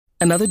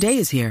Another day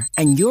is here,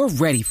 and you're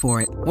ready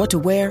for it. What to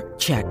wear?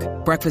 Check.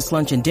 Breakfast,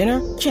 lunch, and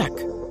dinner? Check.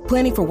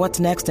 Planning for what's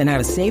next and how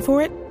to save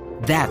for it?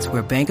 That's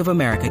where Bank of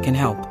America can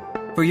help.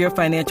 For your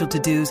financial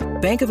to-dos,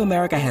 Bank of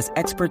America has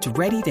experts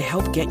ready to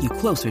help get you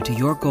closer to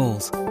your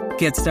goals.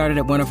 Get started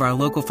at one of our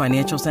local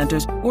financial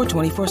centers or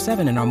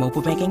 24/7 in our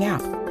mobile banking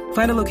app.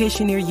 Find a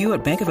location near you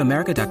at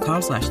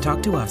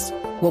bankofamerica.com/talktous.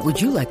 What would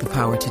you like the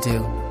power to do?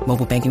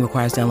 Mobile banking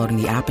requires downloading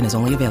the app and is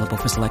only available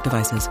for select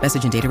devices.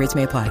 Message and data rates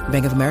may apply.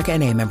 Bank of America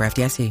N.A., member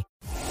FDIC.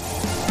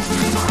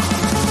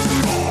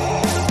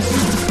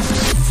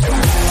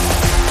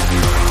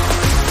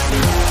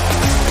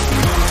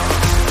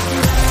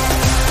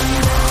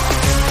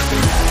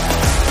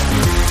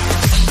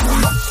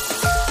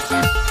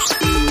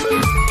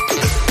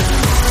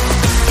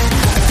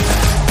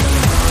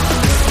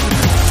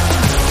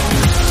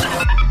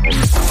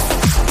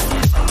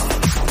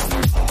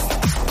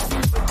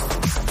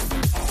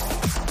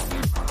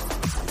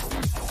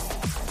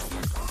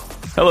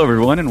 Hello,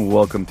 everyone, and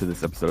welcome to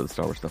this episode of the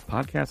Star Wars Stuff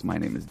Podcast. My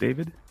name is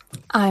David.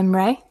 I'm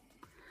Ray.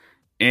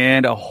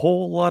 And a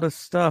whole lot of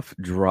stuff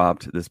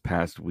dropped this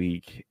past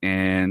week,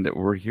 and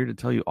we're here to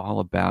tell you all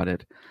about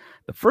it.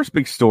 The first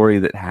big story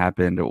that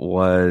happened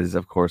was,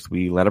 of course,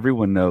 we let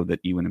everyone know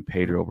that Ewan and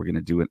Pedro were going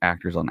to do an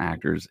Actors on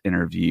Actors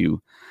interview,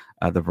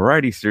 the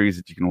variety series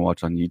that you can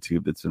watch on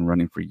YouTube that's been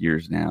running for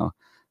years now.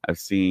 I've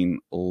seen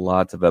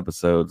lots of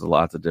episodes,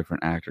 lots of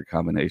different actor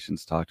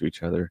combinations talk to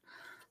each other.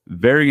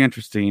 Very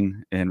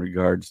interesting in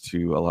regards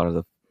to a lot of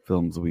the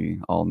films we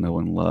all know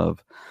and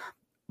love.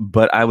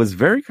 But I was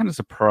very kind of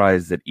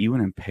surprised that Ewan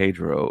and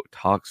Pedro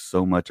talk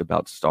so much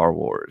about Star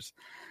Wars.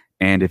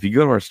 And if you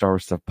go to our Star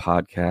Wars Stuff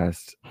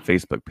Podcast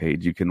Facebook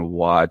page, you can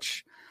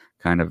watch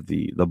kind of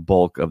the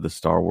bulk of the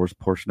Star Wars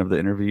portion of the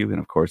interview. And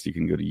of course, you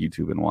can go to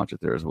YouTube and watch it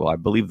there as well. I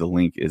believe the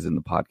link is in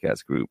the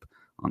podcast group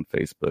on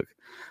Facebook.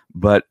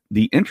 But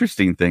the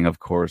interesting thing, of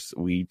course,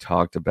 we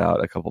talked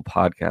about a couple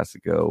podcasts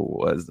ago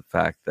was the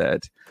fact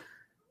that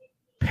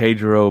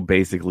Pedro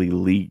basically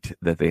leaked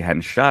that they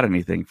hadn't shot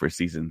anything for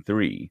season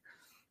 3,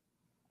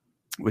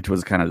 which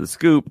was kind of the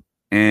scoop.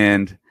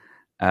 And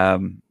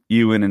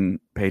Ewan and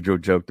Pedro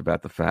joked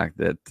about the fact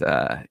that,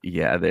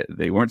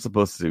 they weren't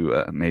supposed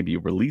to maybe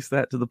release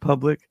that to the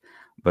public.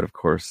 But of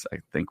course, I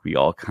think we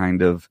all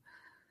kind of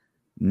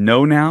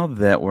know now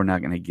that we're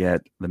not going to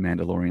get The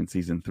Mandalorian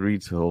season 3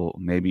 till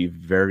maybe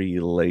very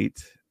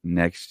late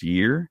next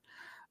year.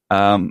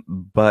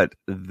 But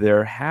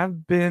there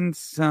have been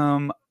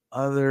some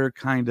other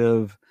kind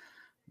of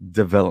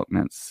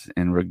developments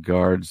in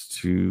regards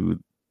to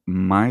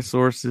my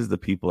sources, the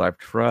people I've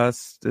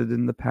trusted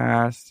in the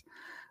past,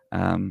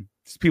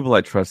 just people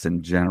I trust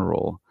in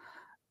general,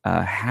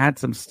 had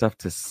some stuff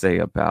to say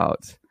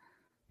about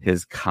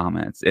his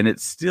comments. And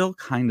it's still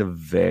kind of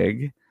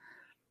vague.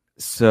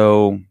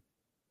 So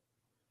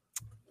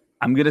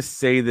I'm going to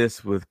say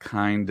this with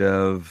kind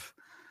of,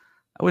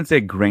 I wouldn't say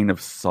a grain of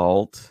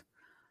salt,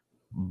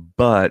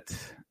 but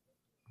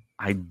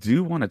I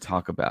do want to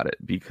talk about it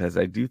because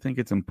I do think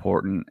it's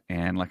important.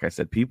 And like I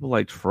said, people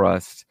I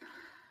trust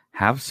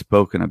have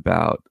spoken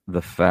about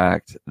the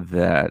fact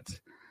that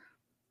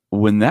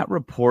when that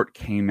report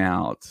came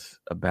out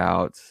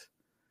about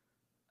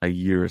a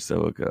year or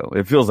so ago,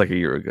 it feels like a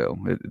year ago,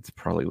 it's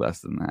probably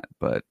less than that,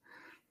 but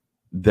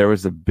there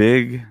was a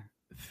big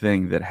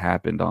thing that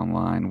happened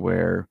online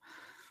where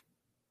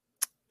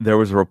there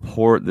was a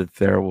report that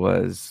there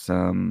was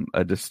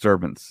a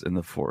disturbance in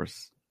the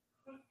Force,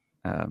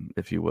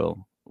 if you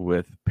will,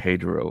 with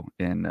Pedro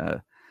in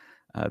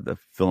the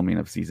filming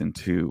of season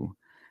 2.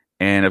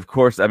 And of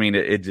course, I mean,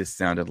 it just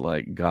sounded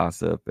like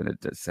gossip, and it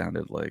just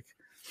sounded like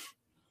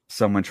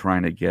someone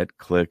trying to get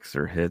clicks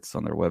or hits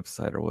on their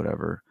website or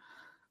whatever.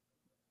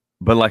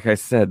 But like I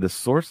said, the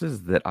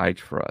sources that I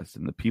trust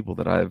and the people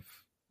that I've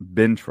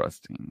been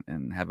trusting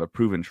and have a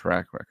proven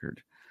track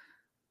record,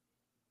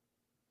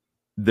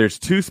 there's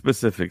two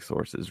specific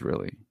sources,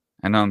 really.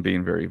 I know I'm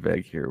being very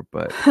vague here,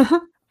 but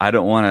I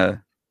don't want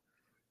to,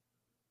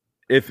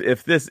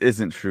 if this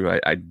isn't true,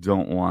 I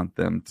don't want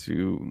them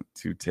to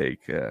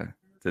take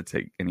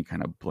any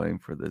kind of blame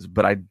for this.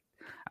 But I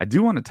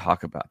do want to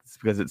talk about this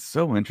because it's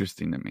so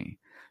interesting to me,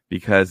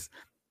 because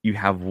you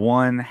have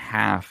one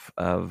half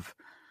of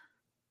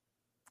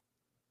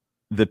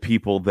the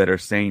people that are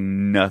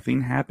saying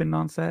nothing happened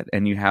on set,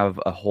 and you have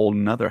a whole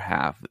nother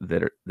half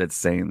that's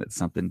saying that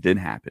something did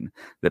happen,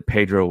 that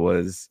Pedro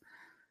was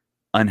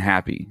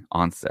unhappy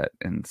on set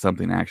and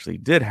something actually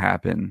did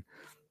happen,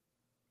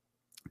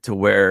 to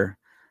where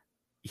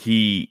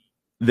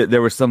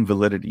there was some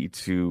validity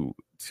to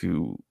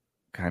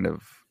kind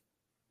of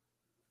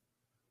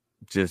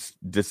just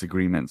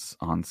disagreements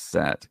on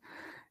set.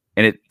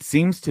 And it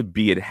seems to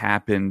be it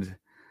happened,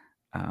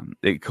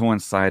 it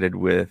coincided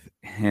with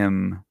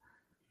him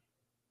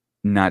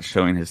not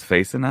showing his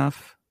face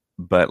enough.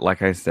 But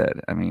like I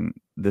said, I mean,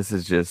 this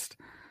is just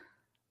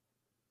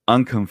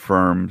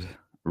unconfirmed,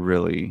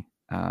 really,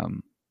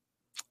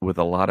 with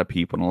a lot of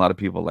people. And a lot of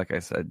people, like I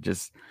said,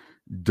 just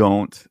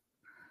don't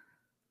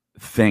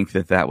think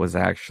that was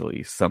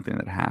actually something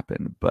that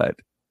happened. But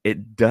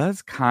it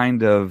does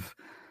kind of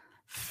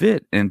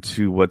fit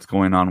into what's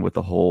going on with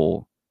the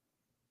whole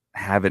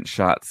haven't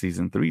shot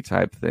season 3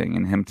 type thing,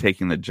 and him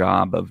taking the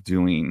job of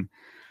doing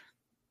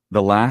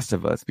The Last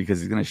of Us, because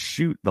he's going to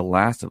shoot The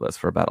Last of Us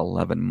for about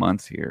 11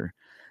 months here.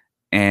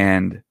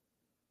 And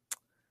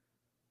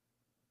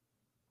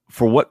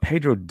for what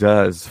Pedro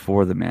does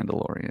for The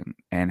Mandalorian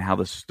and how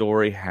the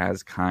story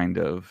has kind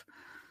of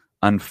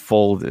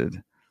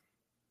unfolded,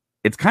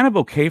 it's kind of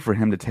okay for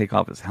him to take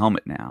off his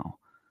helmet now.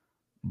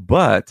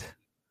 But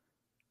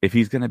if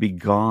he's going to be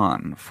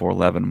gone for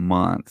 11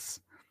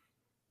 months,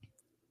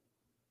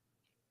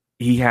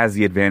 he has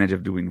the advantage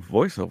of doing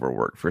voiceover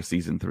work for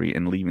season 3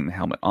 and leaving the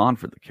helmet on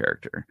for the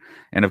character.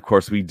 And of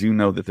course, we do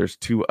know that there's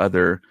 2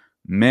 other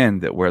men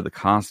that wear the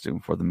costume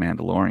for the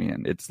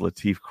Mandalorian. It's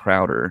Lateef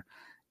Crowder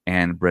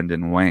and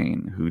Brendan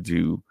Wayne, who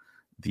do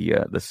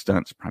the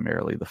stunts,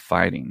 primarily the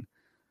fighting.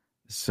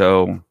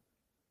 So,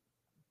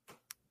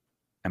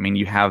 I mean,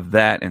 you have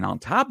that, and on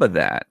top of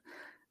that,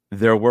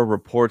 there were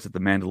reports that the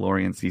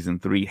Mandalorian season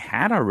 3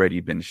 had already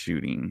been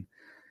shooting,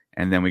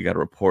 and then we got a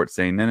report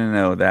saying,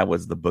 no, that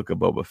was the Book of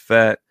Boba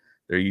Fett.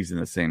 They're using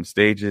the same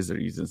stages, they're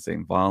using the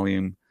same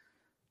volume.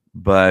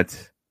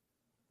 But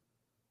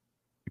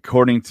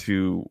according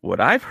to what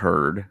I've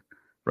heard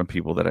from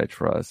people that I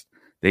trust,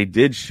 they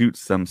did shoot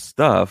some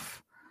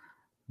stuff,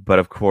 but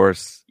of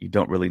course, you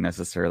don't really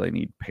necessarily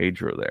need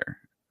Pedro there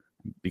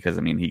because,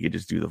 I mean, he could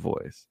just do the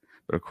voice.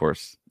 But of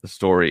course, the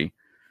story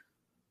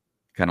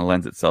kind of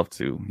lends itself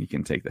to he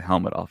can take the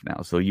helmet off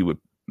now. So you would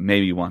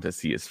maybe want to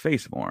see his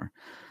face more.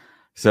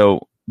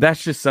 So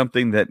that's just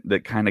something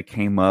that kind of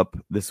came up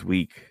this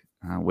week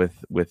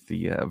with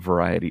the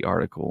Variety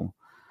article.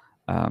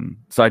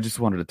 So I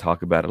just wanted to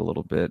talk about it a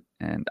little bit,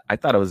 and I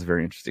thought it was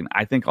very interesting.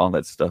 I think all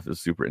that stuff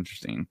is super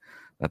interesting.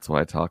 That's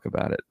why I talk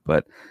about it.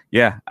 But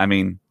yeah, I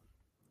mean,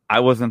 I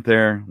wasn't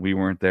there. We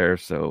weren't there.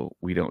 So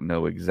we don't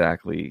know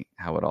exactly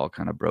how it all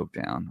kind of broke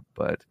down.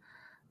 But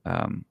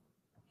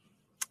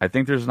I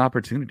think there's an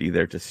opportunity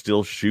there to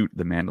still shoot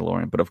The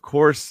Mandalorian. But of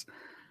course,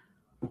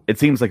 it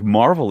seems like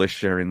Marvel is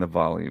sharing the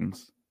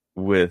volumes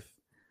with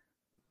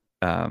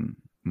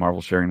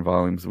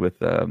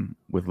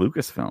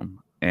Lucasfilm.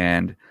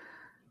 And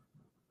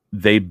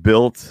they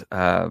built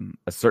a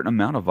certain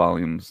amount of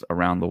volumes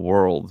around the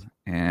world,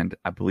 and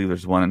I believe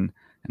there's one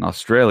in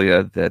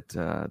Australia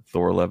that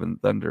Thor: Love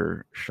and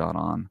Thunder shot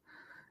on,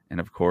 and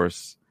of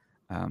course,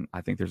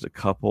 I think there's a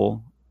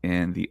couple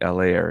in the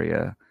LA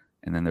area,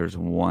 and then there's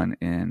one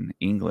in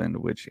England,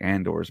 which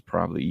Andor is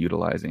probably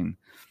utilizing.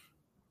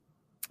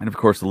 And of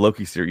course, the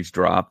Loki series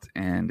dropped,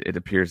 and it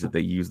appears that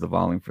they used the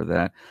volume for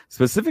that,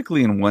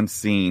 specifically in one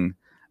scene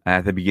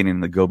at the beginning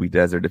of the Gobi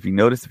Desert. If you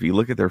notice, if you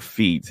look at their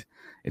feet,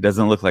 it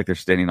doesn't look like they're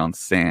standing on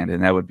sand,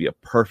 and that would be a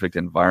perfect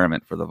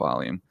environment for the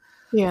volume.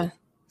 Yeah.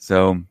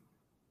 So,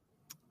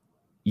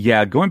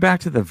 yeah, going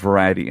back to the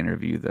Variety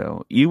interview,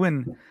 though,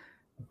 Ewan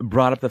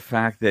brought up the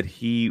fact that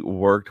he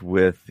worked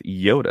with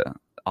Yoda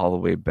all the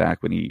way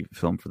back when he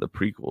filmed for the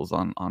prequels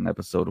on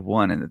episode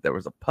 1, and that there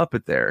was a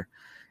puppet there.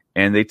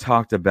 And they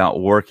talked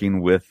about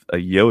working with a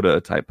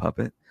Yoda-type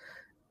puppet.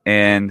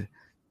 And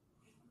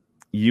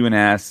Ewan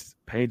asked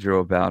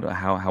Pedro about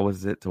how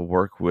was it to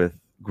work with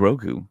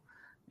Grogu.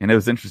 And it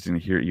was interesting to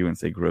hear Ewan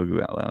say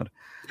Grogu out loud.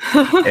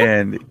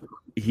 And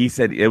he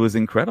said it was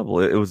incredible.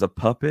 It was a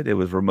puppet. It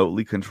was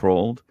remotely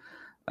controlled,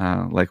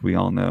 like we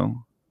all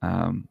know.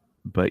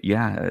 But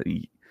yeah,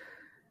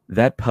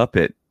 that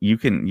puppet, you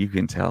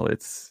can tell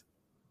it's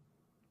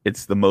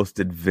the most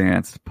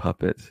advanced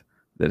puppet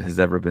that has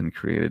ever been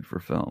created for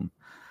film.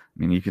 I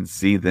mean, you can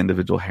see the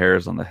individual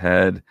hairs on the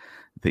head,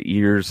 the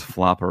ears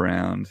flop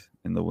around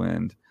in the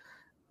wind.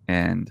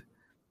 And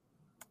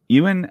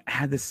Ewan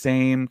had the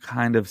same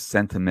kind of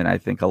sentiment I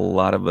think a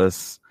lot of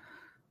us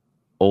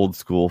old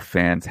school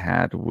fans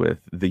had with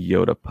the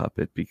Yoda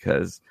puppet,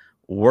 because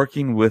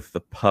working with the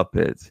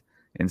puppet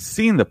and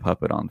seeing the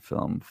puppet on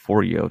film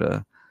for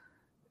Yoda,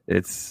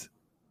 that's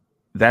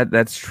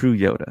true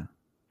Yoda.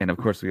 And of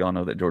course, we all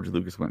know that George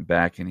Lucas went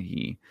back and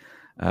he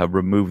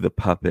removed the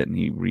puppet and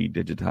he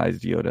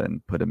redigitized Yoda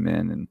and put him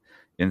in and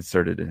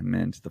inserted him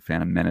into the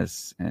Phantom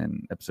Menace,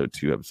 and episode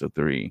 2, episode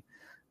 3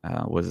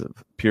 was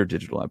pure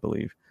digital, I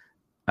believe.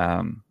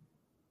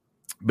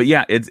 But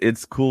yeah,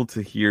 it's cool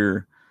to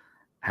hear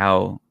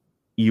how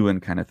Ewan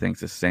kind of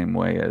thinks the same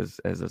way as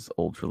us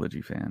old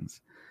trilogy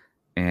fans.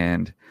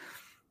 And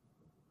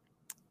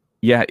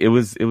yeah, it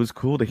was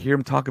cool to hear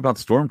him talk about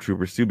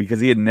stormtroopers too, because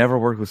he had never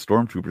worked with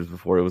stormtroopers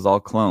before. It was all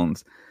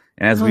clones.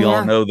 And as we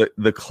all know,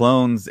 the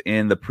clones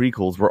in the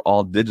prequels were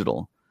all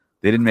digital.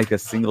 They didn't make a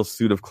single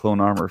suit of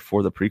clone armor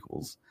for the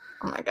prequels.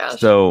 Oh my gosh.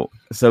 So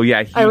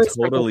yeah, he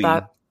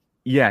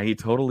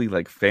totally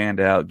like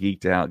fanned out,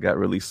 geeked out, got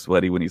really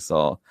sweaty when he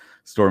saw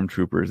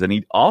stormtroopers. And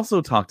he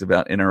also talked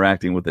about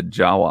interacting with a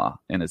Jawa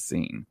in a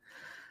scene.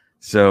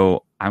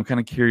 So I'm kind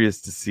of curious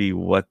to see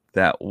what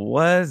that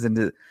was,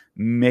 and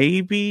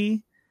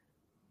maybe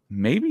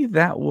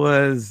that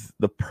was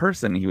the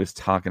person he was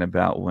talking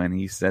about when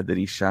he said that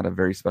he shot a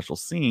very special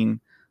scene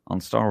on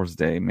Star Wars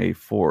Day, May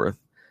 4th,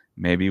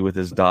 maybe with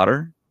his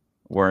daughter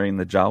wearing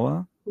the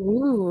Jawa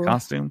Ooh,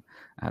 costume.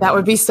 that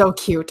would be so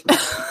cute.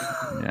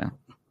 Yeah,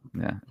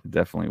 it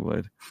definitely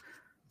would.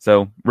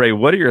 So, Ray,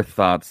 what are your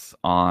thoughts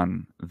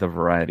on the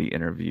Variety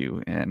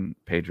interview and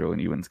Pedro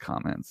and Ewan's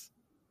comments?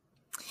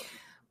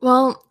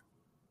 Well,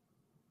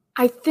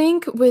 I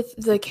think with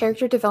the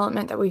character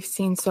development that we've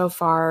seen so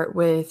far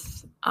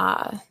with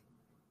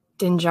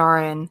Din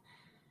Djarin,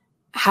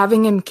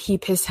 having him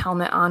keep his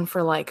helmet on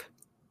for like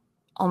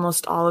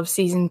almost all of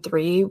season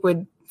 3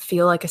 would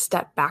feel like a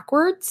step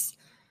backwards.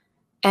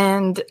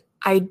 And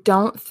I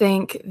don't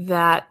think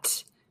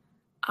that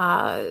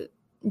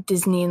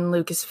Disney and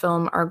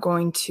Lucasfilm are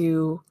going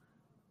to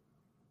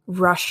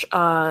rush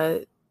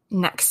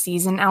next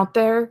season out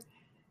there.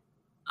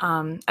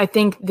 I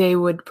think they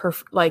would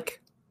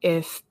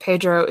if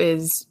Pedro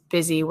is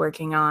busy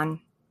working on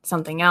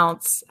something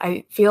else,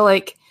 I feel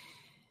like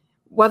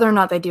whether or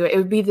not they do it, it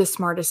would be the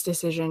smartest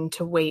decision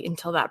to wait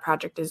until that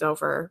project is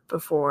over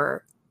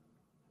before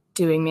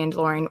doing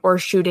Mandalorian, or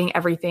shooting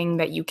everything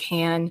that you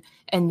can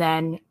and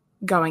then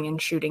going and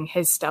shooting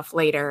his stuff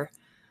later,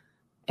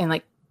 and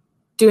like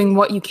doing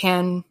what you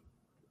can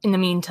in the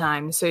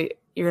meantime so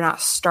you're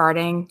not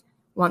starting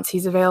once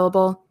he's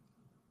available.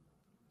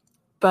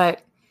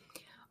 But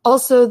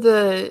also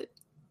the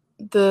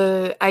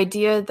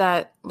idea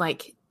that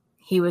like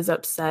he was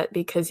upset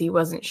because he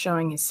wasn't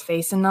showing his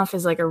face enough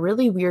is like a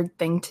really weird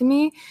thing to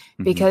me,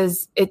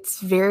 because it's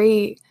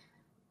very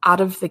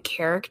out of the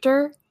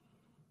character.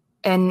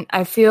 And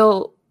I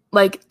feel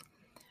like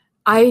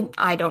I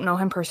don't know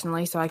him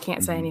personally, so I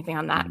can't say anything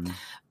on that.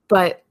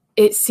 But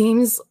it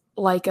seems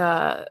like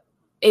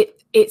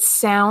it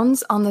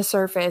sounds on the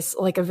surface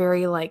like a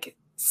very like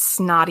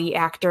snotty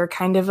actor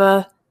kind of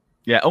a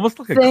almost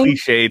like a thing.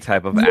 Cliche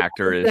type of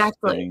actor-ish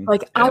exactly thing.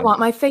 Like I want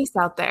my face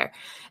out there,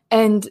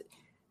 and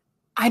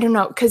I don't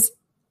know, because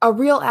a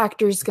real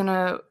actor is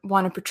gonna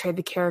want to portray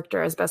the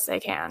character as best they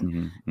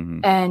can,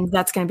 and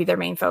that's gonna be their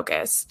main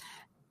focus.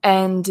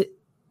 And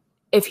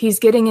if he's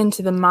getting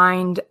into the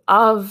mind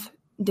of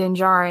Din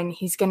Djarin,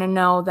 he's going to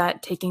know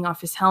that taking off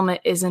his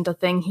helmet isn't a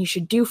thing he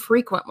should do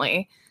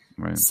frequently.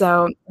 Right.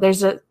 So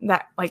there's I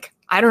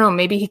don't know,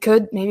 maybe he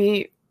could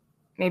be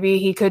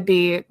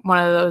one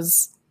of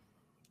those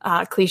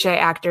cliche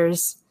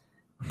actors,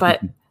 but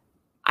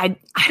I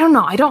don't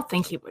know. I don't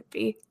think he would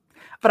be,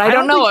 but I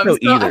don't know him.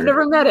 So I've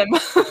never met him.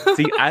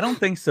 See, I don't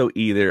think so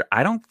either.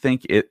 I don't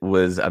think it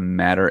was a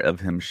matter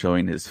of him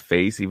showing his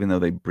face, even though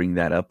they bring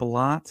that up a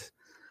lot.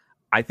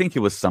 I think it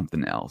was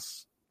something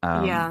else.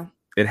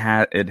 It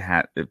had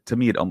to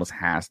me, it almost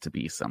has to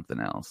be something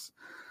else.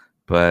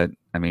 But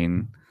I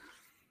mean,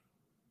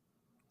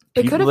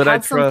 it could have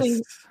had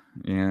something.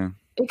 Yeah,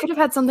 it could have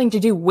had something to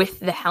do with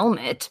the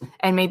helmet,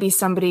 and maybe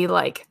somebody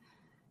like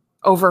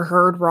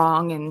overheard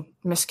wrong and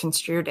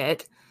misconstrued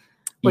it,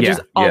 which is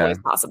always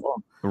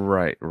possible.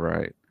 Right.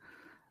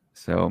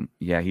 So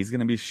yeah, he's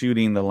going to be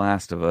shooting The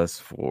Last of Us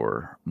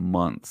for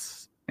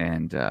months,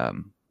 and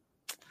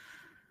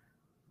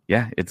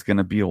it's going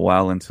to be a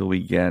while until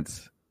we get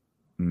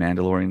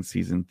Mandalorian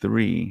season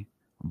 3,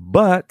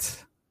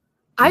 but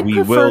I'd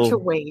prefer to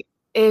wait.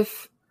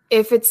 If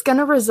it's going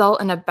to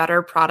result in a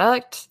better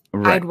product,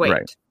 I'd wait.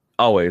 Right.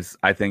 Always.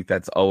 I think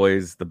that's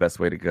always the best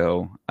way to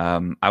go.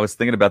 I was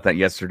thinking about that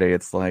yesterday.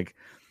 It's like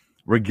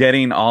we're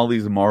getting all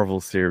these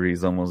Marvel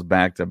series almost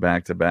back to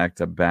back to back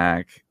to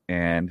back,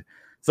 and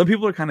some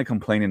people are kind of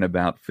complaining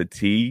about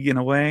fatigue in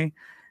a way.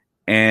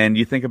 And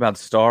you think about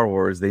Star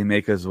Wars, they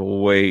make us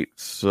wait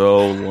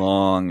so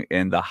long,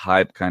 and the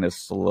hype kind of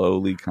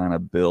slowly kind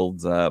of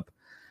builds up.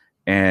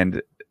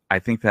 And I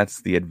think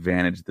that's the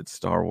advantage that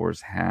Star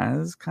Wars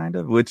has, kind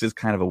of, which is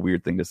kind of a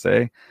weird thing to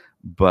say.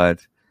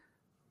 But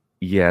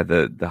yeah,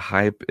 the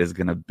hype is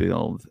going to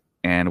build.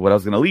 And what I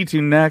was going to lead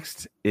to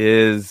next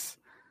is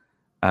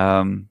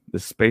the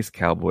Space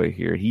Cowboy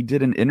here. He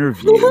did an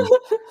interview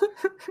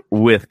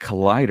with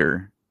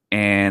Collider,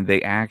 and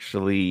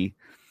he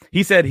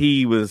said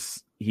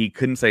he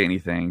couldn't say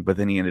anything, but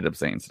then he ended up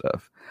saying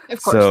stuff.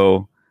 Of course.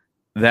 So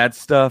that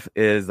stuff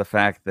is the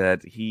fact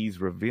that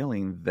he's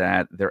revealing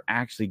that they're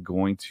actually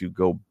going to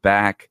go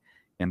back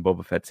in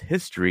Boba Fett's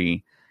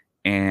history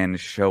and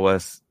show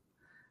us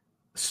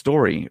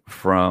story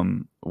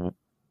from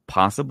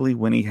possibly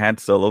when he had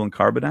Solo and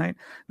Carbonite.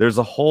 There's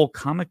a whole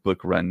comic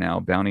book run now,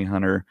 Bounty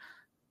Hunter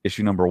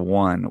issue number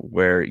 1,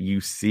 where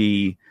you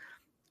see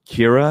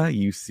Kira,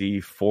 you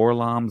see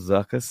Forlom,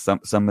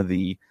 Zuckuss, some of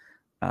the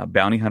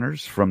bounty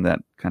hunters from that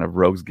kind of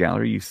rogues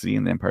gallery you see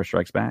in The Empire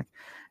Strikes Back.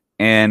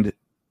 And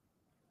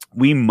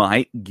we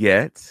might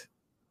get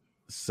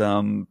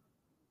some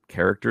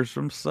characters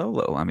from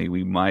Solo. I mean,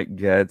 we might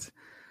get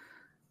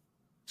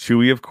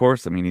Chewie, of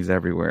course. I mean, he's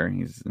everywhere.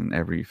 He's in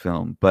every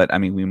film. But I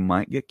mean, we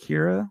might get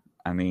Kira.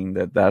 I mean,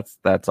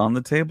 that's on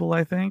the table,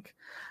 I think.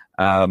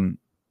 Well,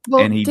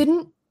 and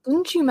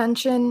didn't you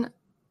mention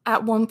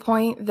at one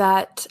point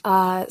that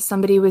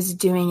somebody was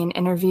doing an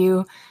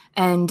interview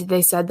and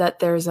they said that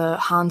there's a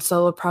Han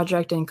Solo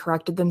project and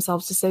corrected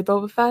themselves to say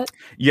Boba Fett?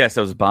 Yes,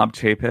 it was Bob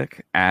Chapek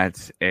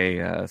at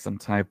some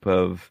type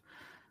of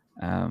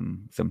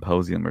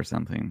symposium or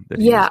something that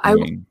he Yeah, was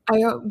doing.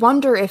 I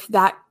wonder if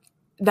that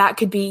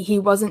could be he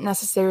wasn't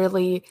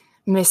necessarily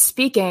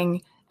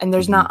misspeaking, and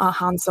there's not a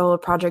Han Solo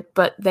project,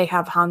 but they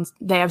have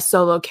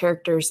solo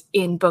characters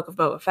in Book of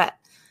Boba Fett,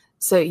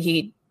 so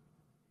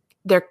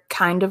they're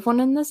kind of one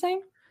and the same.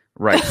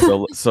 Right,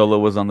 Solo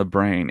was on the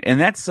brain, and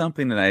that's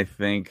something that I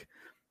think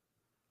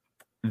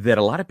that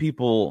a lot of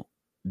people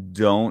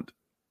don't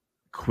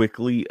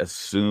quickly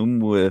assume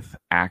with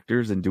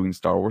actors and doing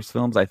Star Wars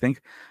films. I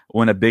think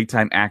when a big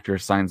time actor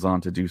signs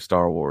on to do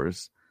Star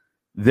Wars,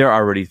 they're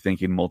already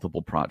thinking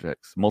multiple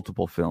projects,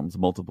 multiple films,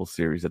 multiple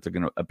series that are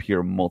going to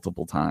appear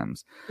multiple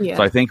times. Yeah.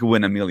 So I think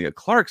when Emilia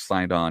Clarke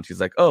signed on,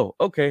 she's like, oh,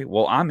 okay,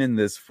 well, I'm in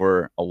this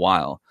for a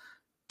while.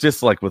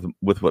 Just like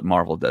with what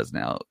Marvel does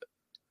now.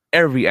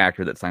 Every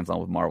actor that signs on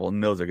with Marvel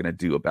knows they're going to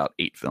do about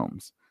 8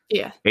 films.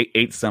 Yeah.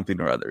 Eight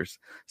something or others.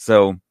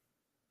 So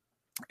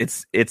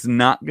it's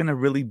not going to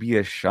really be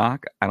a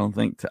shock, I don't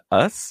think, to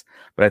us,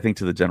 but I think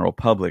to the general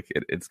public,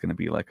 it's going to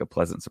be like a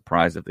pleasant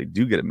surprise if they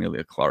do get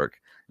Emilia Clarke.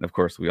 And of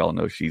course, we all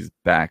know she's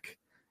back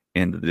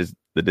in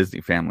the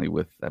Disney family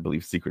with, I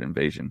believe, Secret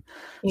Invasion.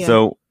 Yeah.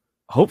 So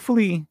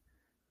hopefully,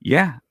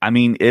 yeah, I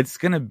mean, it's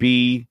going to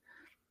be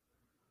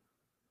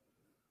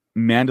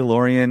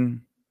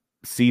Mandalorian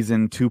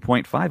season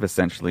 2.5,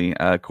 essentially,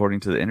 according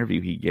to the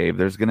interview he gave.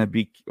 There's going to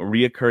be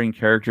reoccurring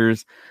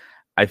characters.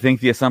 I think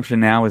the assumption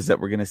now is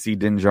that we're going to see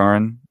Din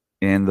Djarin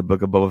in the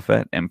Book of Boba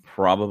Fett and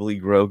probably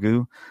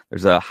Grogu.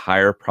 There's a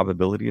higher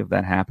probability of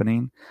that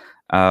happening.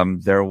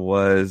 There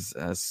was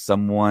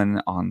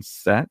someone on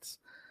set.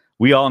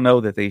 We all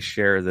know that they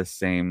share the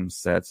same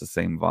sets, the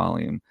same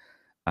volume.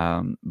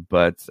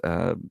 But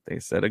they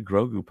said a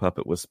Grogu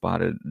puppet was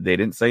spotted. They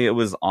didn't say it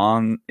was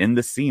in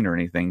the scene or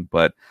anything,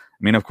 but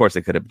I mean, of course,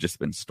 it could have just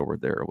been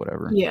stored there or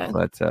whatever. Yeah.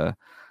 But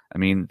I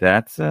mean,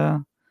 that's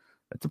a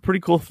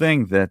pretty cool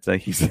thing that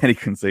he said he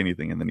couldn't say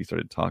anything, and then he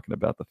started talking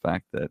about the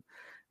fact that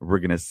we're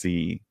going to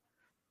see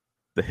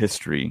the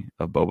history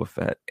of Boba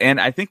Fett.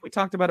 And I think we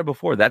talked about it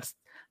before. That's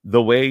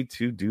the way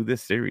to do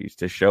this series,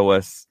 to show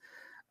us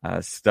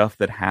stuff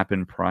that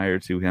happened prior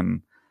to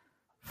him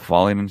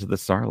falling into the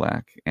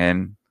Sarlacc.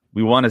 And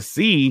we want to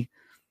see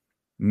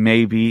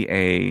maybe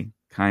a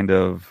kind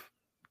of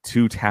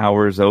Two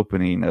Towers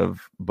opening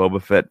of Boba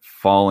Fett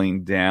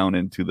falling down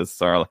into the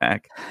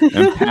Sarlacc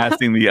and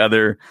passing the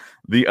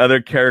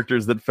other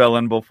characters that fell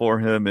in before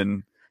him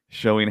and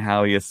showing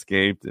how he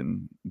escaped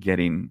and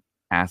getting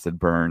acid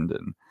burned.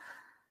 And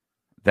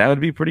that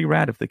would be pretty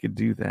rad if they could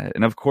do that.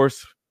 And of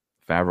course,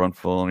 Favreau and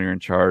Filoni are in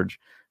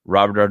charge.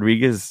 Robert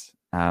Rodriguez,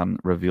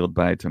 revealed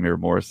by Tamira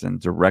Morrison,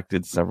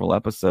 directed several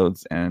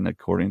episodes, and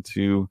according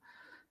to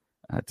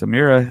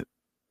Tamira,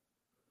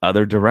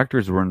 other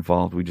directors were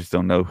involved. We just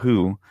don't know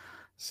who.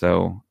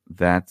 So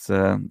that's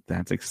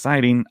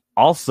exciting.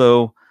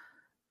 Also,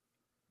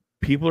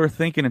 people are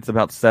thinking it's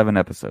about 7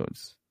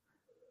 episodes,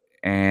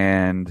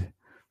 and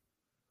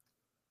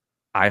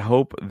I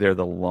hope they're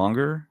the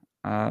longer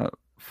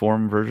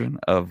form version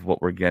of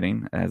what we're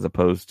getting, as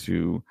opposed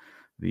to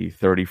the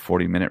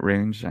 30-40 minute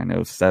range. I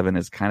know 7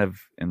 is kind of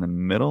in the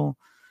middle,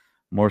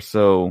 more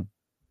so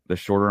the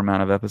shorter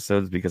amount of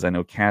episodes, because I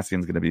know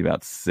Cassian's going to be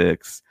about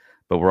 6,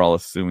 but we're all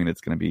assuming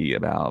it's going to be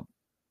about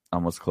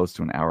almost close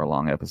to an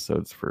hour-long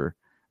episodes or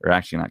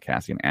actually not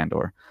Cassian,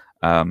 Andor.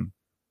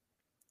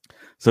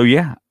 So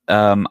yeah,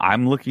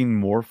 I'm looking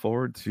more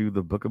forward to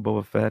the Book of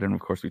Boba Fett, and of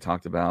course we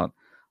talked about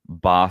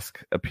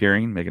Bossk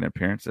making an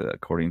appearance,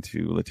 according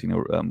to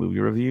Latino Movie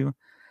Review.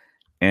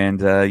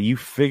 And you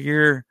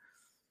figure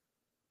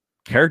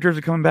characters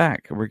are coming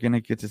back. We're going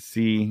to get to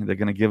see, they're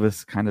going to give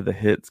us kind of the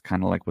hits,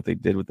 kind of like what they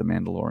did with The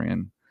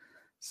Mandalorian.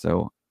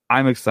 So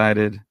I'm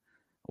excited.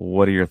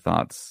 What are your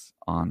thoughts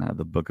on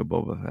the Book of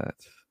Boba Fett?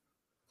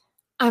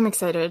 I'm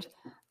excited.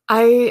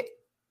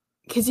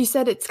 Because you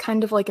said it's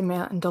kind of like a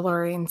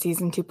Mandalorian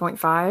season 2.5.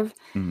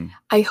 Mm-hmm.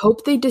 I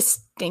hope they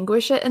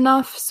distinguish it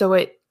enough so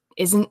it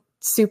isn't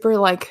super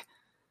like,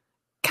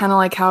 kind of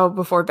like how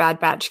before Bad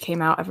Batch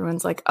came out,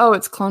 everyone's like, oh,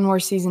 it's Clone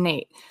Wars season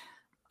 8.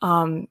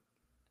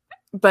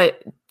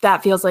 But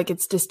that feels like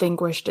it's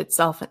distinguished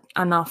itself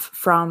enough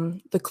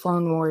from the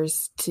Clone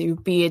Wars to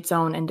be its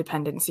own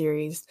independent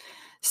series.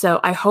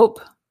 So I hope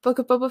Book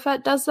of Boba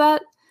Fett does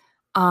that.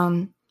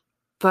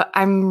 But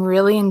I'm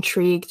really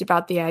intrigued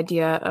about the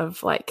idea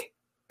of like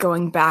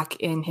going back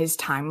in his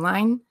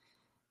timeline.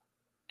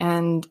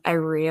 And I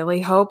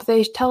really hope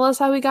they tell us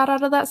how we got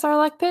out of that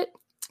Sarlacc pit,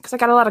 because I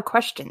got a lot of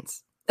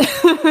questions.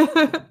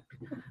 I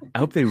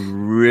hope they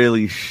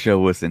really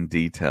show us in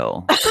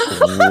detail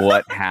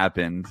what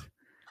happened,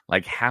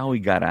 like how we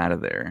got out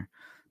of there,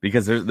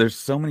 because there's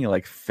so many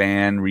like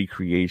fan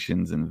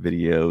recreations and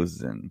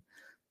videos and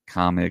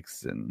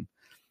comics and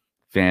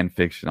fan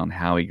fiction on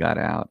how he got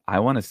out. I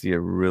want to see a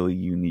really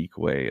unique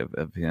way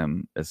of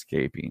him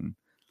escaping.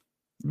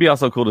 It'd be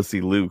also cool to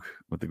see Luke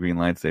with the green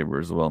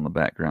lightsaber as well in the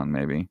background,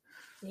 maybe.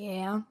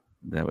 Yeah.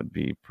 That would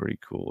be pretty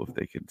cool if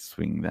they could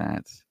swing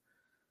that.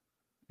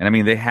 And I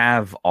mean, they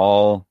have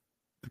all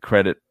the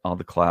credit, all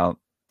the clout.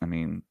 I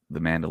mean, The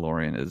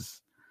Mandalorian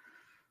is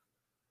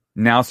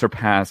now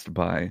surpassed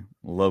by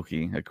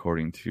Loki,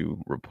 according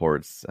to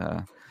reports,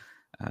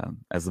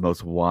 as the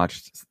most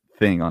watched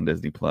thing on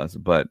Disney Plus.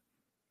 But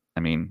I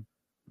mean,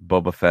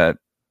 Boba Fett.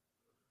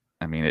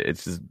 I mean,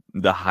 it's just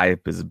the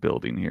hype is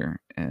building here,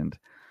 and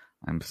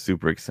I'm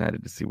super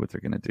excited to see what they're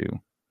going to do.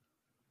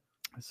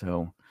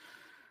 So,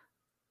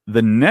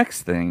 the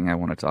next thing I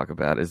want to talk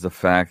about is the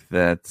fact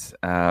that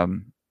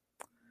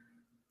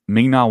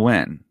Ming-Na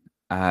Wen,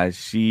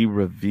 she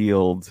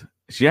revealed.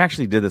 She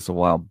actually did this a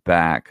while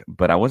back,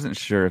 but I wasn't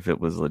sure if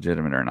it was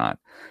legitimate or not.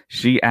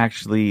 She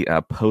actually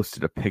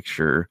posted a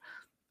picture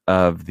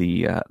of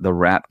the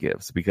rap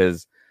gifts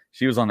because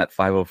she was on that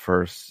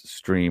 501st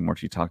stream where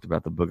she talked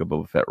about the Book of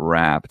Boba Fett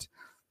wrapped,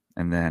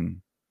 and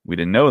then we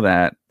didn't know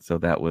that, so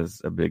that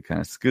was a big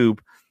kind of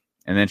scoop.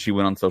 And then she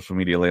went on social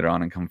media later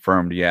on and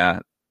confirmed, yeah,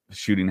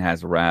 shooting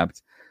has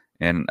wrapped,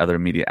 and other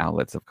media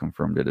outlets have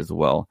confirmed it as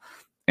well.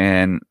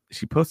 And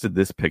she posted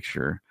this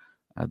picture,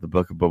 the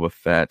Book of Boba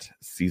Fett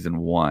Season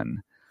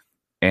 1,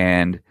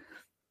 and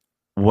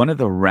one of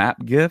the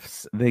wrap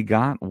gifts they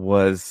got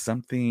was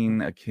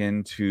something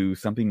akin to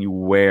something you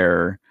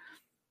wear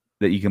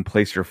that you can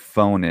place your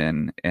phone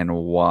in and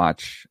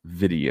watch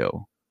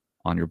video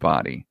on your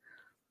body.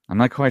 I'm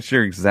not quite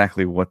sure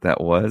exactly what that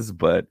was,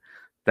 but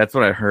that's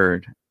what I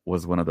heard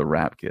was one of the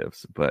wrap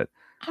gifts. But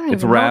I don't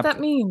even know what that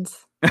means.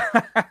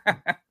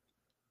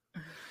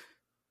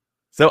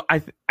 So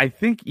I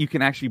think you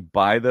can actually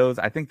buy those.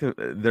 I think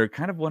they're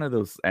kind of one of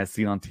those as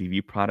seen on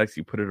TV products.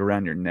 You put it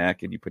around your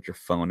neck and you put your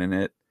phone in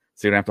it,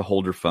 so you don't have to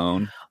hold your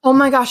phone. Oh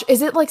my gosh,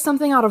 is it like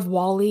something out of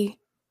WALL-E?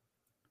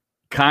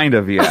 Kind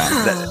of, yeah.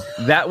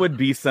 that would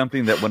be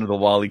something that one of the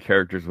WALL-E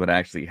characters would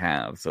actually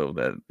have. So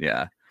that,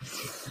 yeah.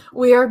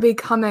 We are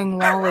becoming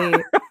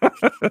WALL-E.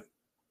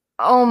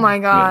 Oh my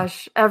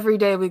gosh. Yeah. Every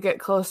day we get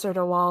closer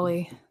to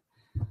WALL-E.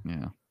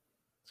 Yeah.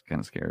 It's kind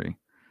of scary.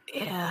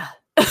 Yeah.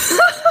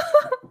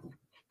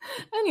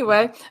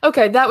 Anyway,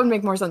 okay, that would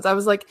make more sense. I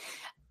was like,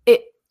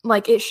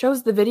 it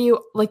shows the video,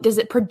 like, does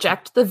it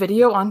project the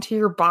video onto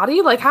your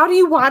body? Like, how do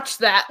you watch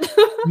that?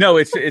 No,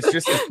 it's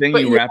just a thing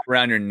you wrap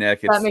around your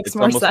neck. That makes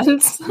more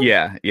sense.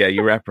 Yeah,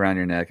 you wrap around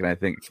your neck, and I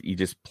think you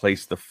just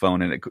place the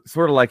phone in it,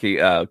 sort of like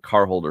a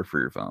car holder for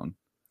your phone.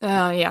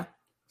 Yeah.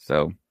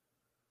 So,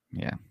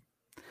 yeah.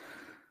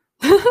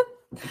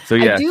 So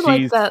yeah, I do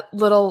like that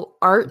little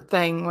art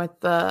thing with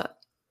the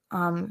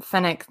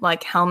Fennec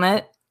like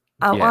helmet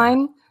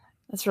outline. Yeah.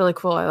 That's really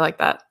cool. I like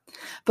that.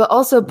 But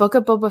also Book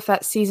of Boba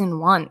Fett Season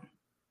 1.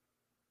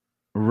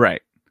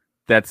 Right.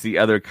 That's the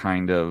other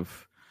kind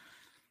of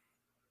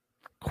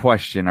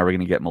question. Are we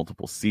going to get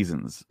multiple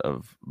seasons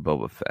of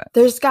Boba Fett?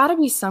 There's got to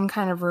be some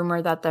kind of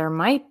rumor that there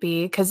might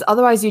be, because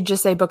otherwise you'd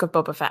just say Book of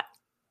Boba Fett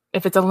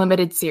if it's a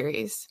limited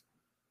series.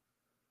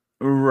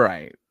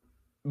 Right.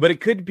 But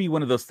it could be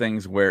one of those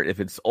things where if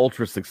it's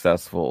ultra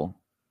successful,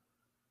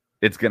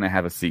 it's going to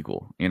have a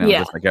sequel,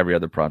 just like every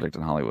other project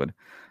in Hollywood.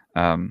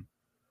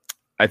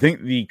 I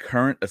think the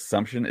current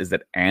assumption is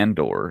that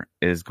Andor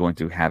is going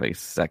to have a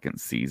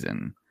second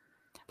season.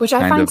 Which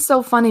I find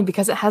so funny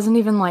because it hasn't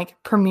even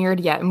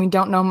premiered yet and we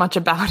don't know much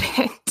about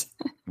it.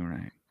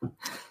 Right.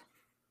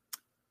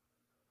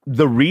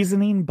 The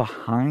reasoning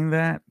behind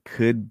that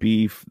could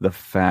be the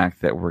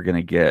fact that we're going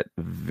to get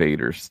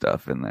Vader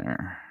stuff in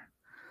there.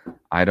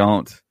 I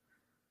don't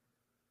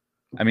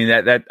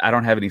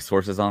have any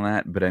sources on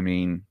that, but I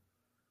mean,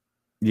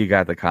 you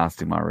got the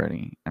costume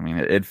already. I mean,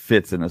 it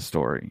fits in the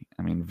story.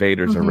 I mean,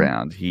 Vader's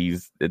around.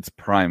 It's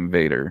prime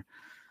Vader.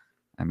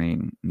 I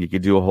mean, you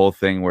could do a whole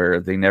thing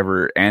where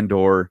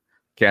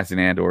Cassian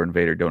Andor and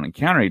Vader don't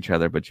encounter each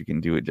other, but you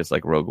can do it just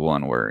like Rogue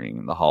One, where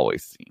the hallway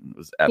scene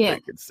was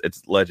epic. Yeah.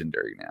 It's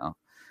legendary now.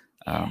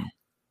 Yeah.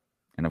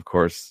 And of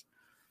course,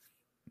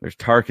 there's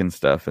Tarkin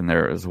stuff in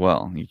there as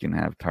well. You can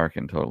have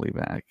Tarkin totally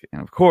back.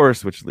 And of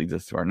course, which leads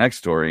us to our next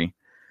story,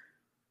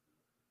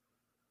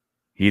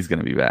 he's going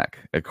to be back,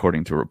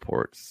 according to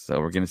reports. So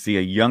we're going to see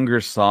a younger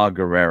Saw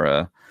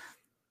Gerrera,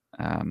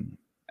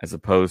 as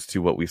opposed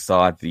to what we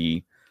saw at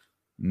the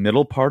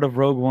middle part of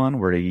Rogue One,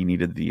 where he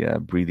needed the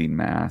breathing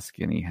mask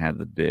and he had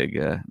the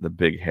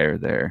big hair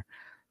there.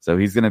 So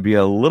he's going to be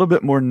a little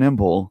bit more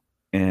nimble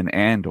in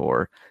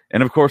Andor.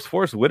 And of course,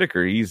 Forrest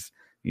Whitaker, he's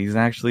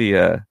actually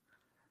a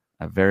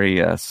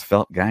very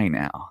svelte guy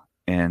now.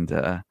 And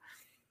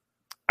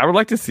I would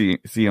like to see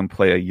him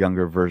play a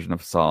younger version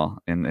of Saw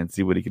and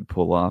see what he could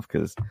pull off.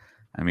 Because,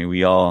 I mean,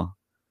 we all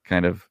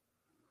kind of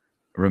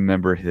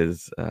remember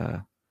his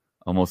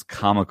almost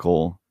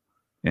comical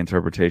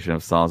interpretation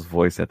of Saw's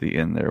voice at the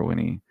end there when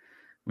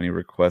he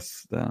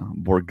requests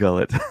Bor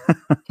Gullet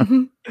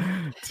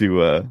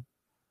to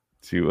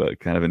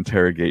kind of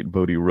interrogate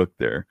Bodhi Rook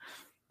there.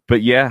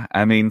 But yeah,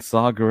 I mean,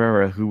 Saw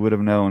Gerrera, who would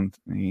have known?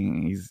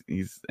 He's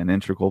an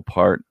integral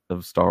part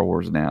of Star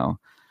Wars now,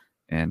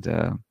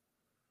 and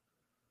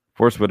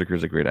Forrest Whitaker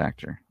is a great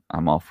actor.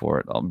 I'm all for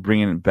it. I'm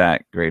bringing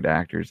back great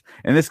actors,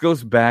 and this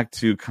goes back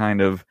to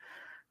kind of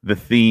the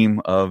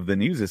theme of the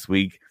news this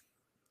week: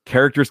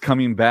 characters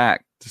coming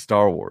back to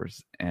Star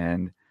Wars.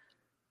 And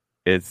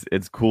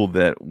it's cool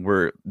that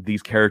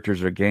these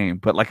characters are game.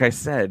 But like I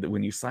said,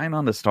 when you sign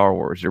on to Star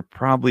Wars, you're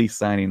probably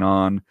signing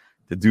on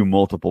to do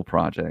multiple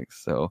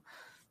projects. So,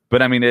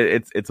 but I mean,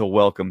 it's a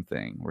welcome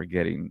thing. We're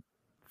getting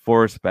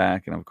Forrest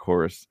back, and of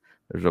course,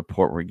 there's a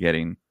report we're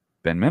getting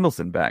Ben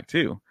Mendelsohn back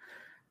too.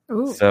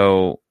 Ooh.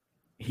 So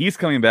he's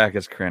coming back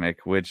as Krennic,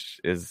 which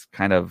is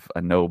kind of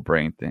a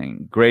no-brain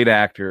thing. Great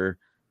actor,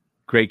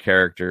 great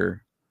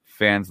character.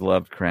 Fans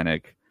loved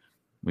Krennic.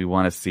 We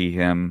want to see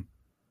him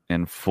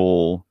in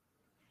full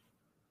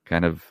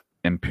kind of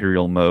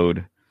Imperial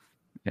mode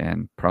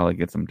and probably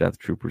get some Death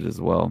Troopers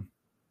as well.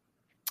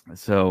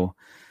 So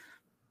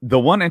the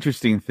one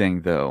interesting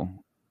thing, though,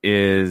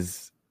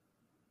 is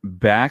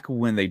back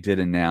when they did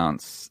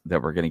announce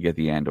that we're going to get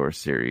the Andor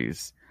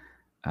series,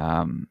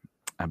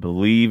 I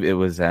believe it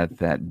was at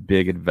that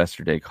big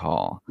Investor Day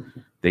call,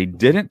 they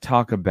didn't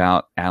talk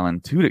about Alan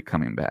Tudyk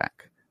coming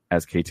back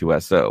as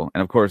K2SO.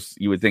 And of course,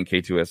 you would think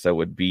K2SO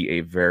would be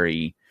a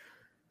very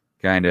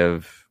kind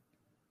of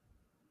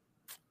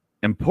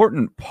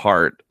important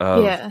part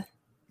of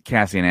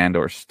Cassian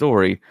Andor's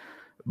story.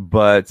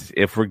 But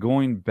if we're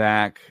going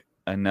back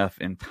enough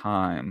in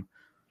time,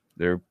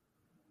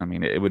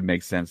 it would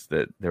make sense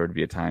that there would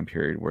be a time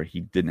period where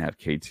he didn't have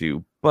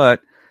K2.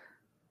 But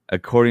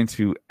according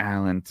to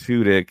Alan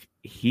Tudyk,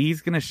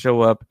 he's going to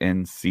show up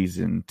in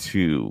season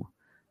 2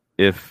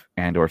 if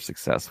Andor's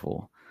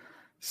successful.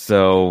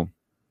 So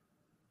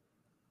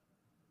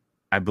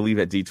I believe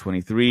at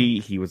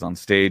D23, he was on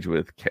stage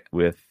with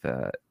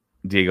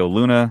Diego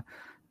Luna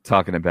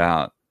talking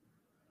about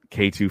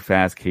K2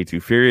 Fast,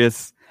 K2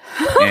 Furious,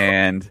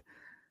 and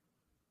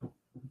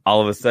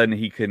all of a sudden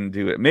he couldn't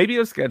do it. Maybe it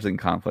was scheduling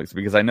conflicts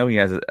because I know he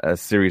has a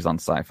series on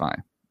Sci-Fi.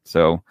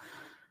 So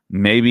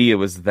maybe it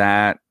was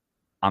that.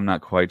 I'm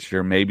not quite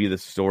sure. Maybe the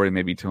story,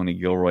 maybe Tony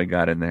Gilroy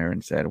got in there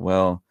and said,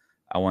 well,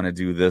 I want to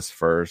do this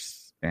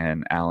first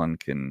and Alan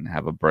can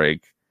have a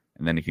break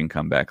and then he can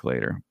come back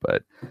later.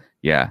 But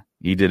yeah,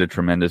 he did a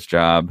tremendous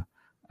job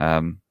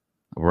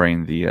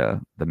wearing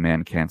the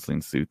man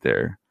canceling suit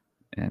there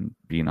and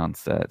being on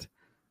set.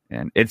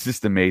 And it's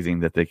just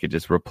amazing that they could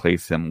just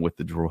replace him with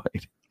the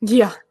droid.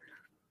 Yeah.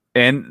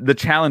 And the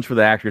challenge for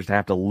the actors to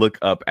have to look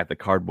up at the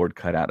cardboard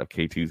cutout of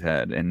K2's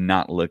head and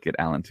not look at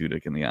Alan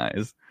Tudyk in the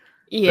eyes.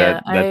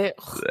 Yeah, that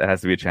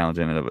has to be a challenge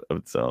in and of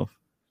itself.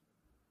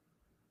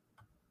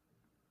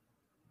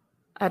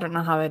 I don't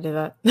know how they do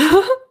that.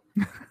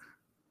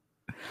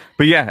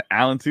 But yeah,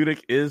 Alan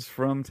Tudyk is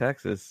from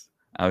Texas.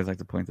 I always like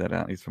to point that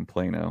out. He's from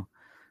Plano.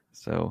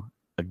 So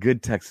a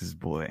good Texas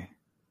boy.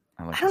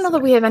 I don't know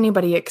that we have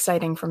anybody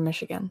exciting from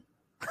Michigan.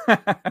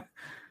 I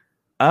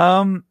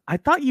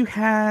thought you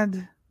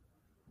had...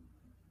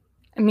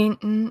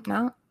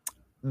 no.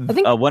 I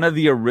think one of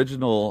the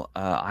original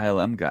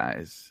ILM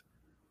guys.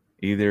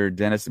 Either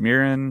Dennis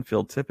Mirren,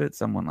 Phil Tippett,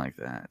 someone like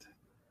that.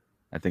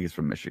 I think he's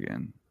from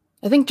Michigan.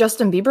 I think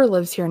Justin Bieber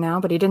lives here now,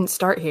 but he didn't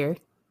start here.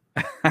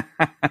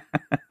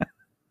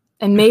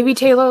 And maybe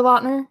Taylor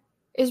Lautner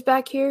is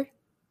back here.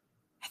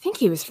 I think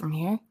he was from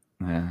here.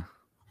 Yeah.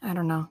 I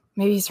don't know.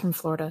 Maybe he's from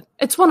Florida.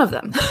 It's one of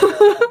them.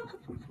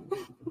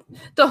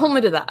 Don't hold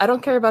me to that. I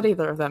don't care about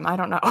either of them. I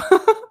don't know.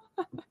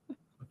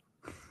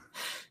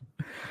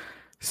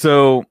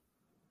 So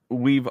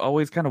we've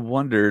always kind of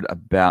wondered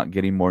about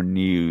getting more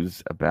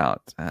news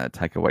about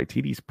Taika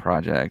Waititi's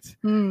project.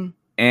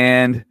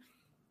 And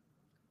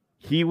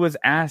he was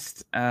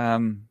asked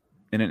in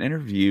an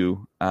interview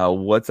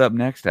what's up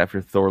next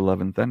after Thor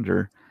Love and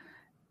Thunder.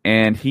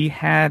 And he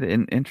had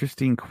an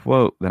interesting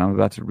quote that I'm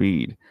about to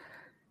read.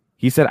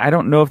 He said, I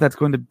don't know if that's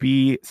going to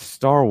be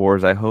Star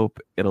Wars. I hope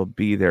it'll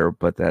be there,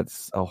 but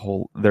there's a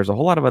whole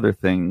lot of other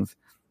things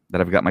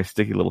that I've got my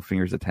sticky little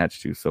fingers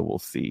attached to, so we'll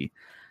see.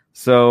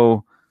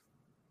 So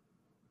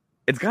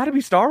it's got to be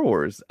Star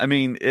Wars. I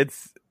mean,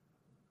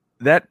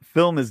 that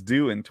film is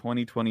due in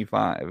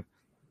 2025.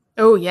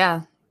 Oh,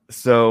 yeah.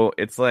 So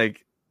it's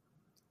like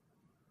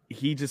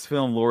he just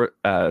filmed Thor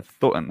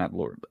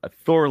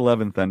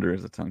Love and Thunder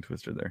is a tongue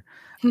twister there.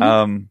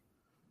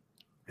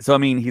 So, I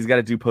mean, he's got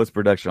to do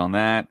post-production on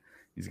that.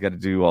 He's got to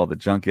do all the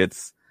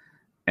junkets.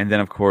 And then,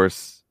 of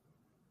course,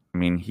 I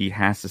mean, he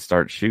has to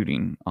start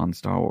shooting on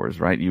Star Wars,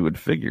 right? You would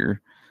figure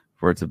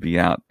for it to be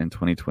out in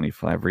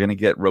 2025. We're going to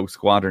get Rogue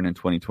Squadron in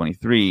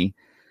 2023,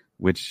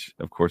 which,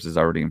 of course, is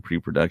already in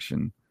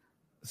pre-production.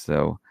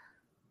 So,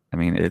 I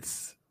mean,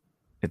 it's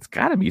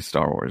got to be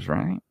Star Wars,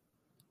 right?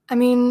 I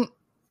mean,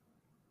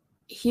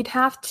 he'd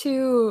have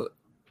to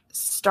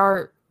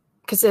start,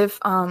 because if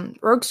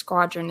Rogue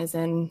Squadron is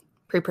in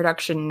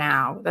pre-production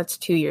now, that's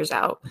 2 years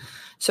out.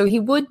 So he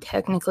would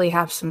technically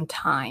have some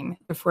time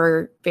if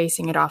we're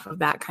basing it off of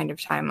that kind of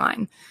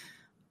timeline.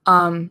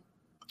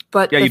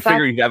 But yeah, you'd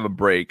figure he'd have a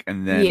break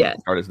and then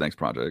start his next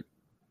project.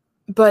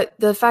 But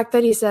the fact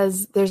that he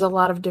says there's a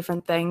lot of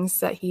different things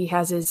that he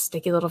has his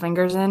sticky little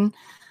fingers in,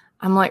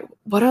 I'm like,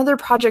 what other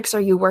projects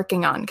are you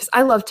working on? Because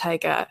I love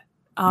Taika.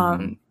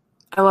 I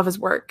love his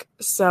work.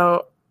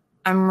 So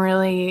I'm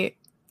really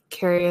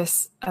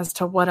curious as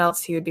to what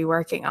else he would be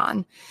working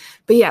on.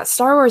 But yeah,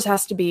 Star Wars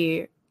has to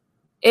be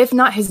if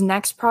not his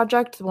next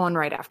project, the one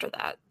right after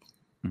that.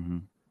 Mm-hmm.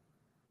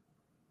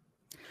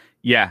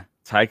 Yeah,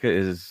 Taika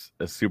is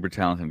a super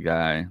talented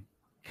guy,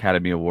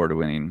 Academy Award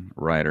winning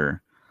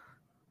writer.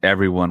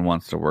 Everyone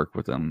wants to work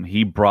with him.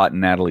 He brought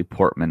Natalie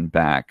Portman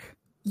back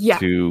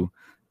to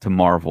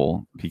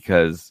Marvel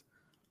because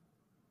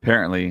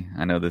apparently,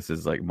 I know this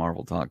is like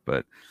Marvel talk,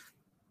 but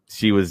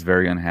she was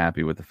very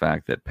unhappy with the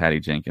fact that Patty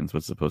Jenkins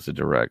was supposed to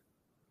direct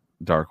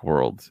Dark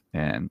World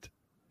and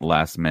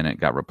last minute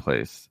got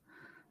replaced.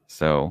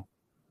 So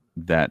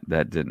that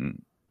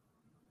didn't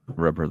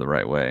rub her the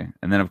right way.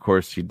 And then, of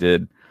course, she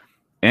did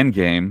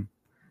Endgame,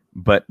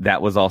 but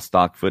that was all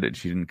stock footage.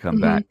 She didn't come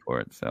back for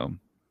it. So,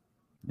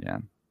 yeah.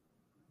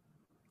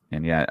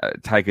 And yeah,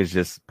 Taika is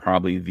just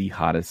probably the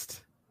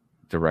hottest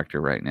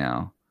director right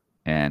now.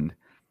 And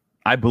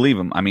I believe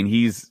him. I mean,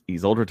 he's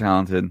ultra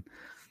talented.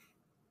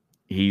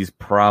 He's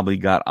probably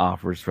got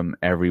offers from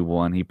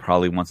everyone. He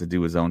probably wants to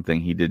do his own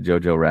thing. He did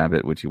Jojo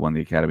Rabbit, which he won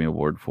the Academy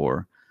Award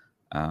for.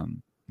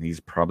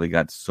 He's probably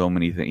got so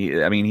many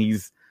things. I mean,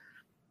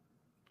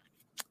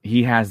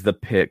 he has the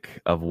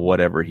pick of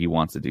whatever he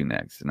wants to do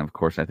next. And of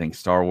course, I think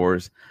Star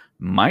Wars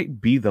might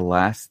be the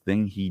last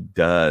thing he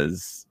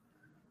does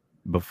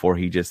before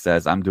he just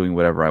says, I'm doing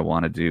whatever I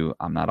want to do.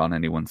 I'm not on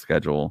anyone's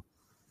schedule.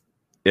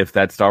 If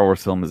that Star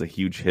Wars film is a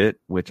huge hit,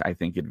 which I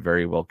think it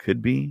very well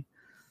could be,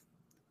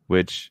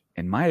 which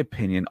in my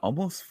opinion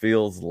almost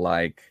feels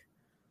like,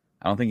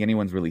 I don't think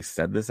anyone's really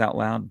said this out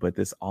loud, but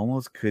this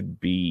almost could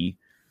be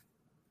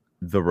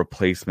the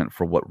replacement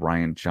for what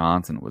Rian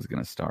Johnson was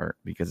going to start,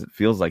 because it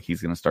feels like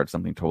he's going to start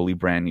something totally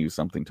brand new,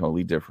 something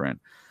totally different,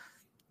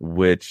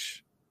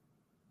 which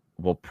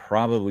will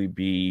probably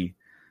be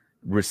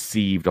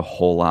received a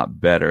whole lot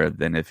better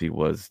than if he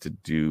was to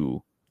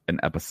do an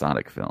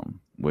episodic film,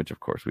 which of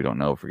course we don't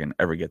know if we're going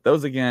to ever get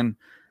those again,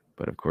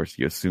 but of course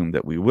you assume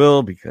that we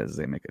will because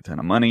they make a ton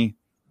of money.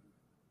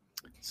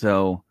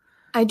 So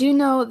I do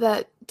know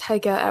that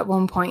Taika at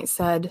one point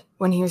said,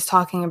 when he was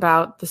talking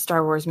about the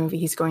Star Wars movie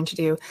he's going to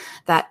do,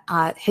 that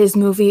his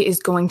movie is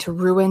going to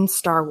ruin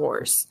Star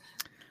Wars.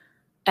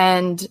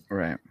 And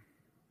right.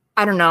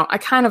 I don't know, I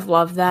kind of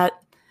love that,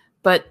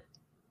 but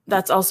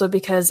that's also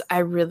because I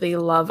really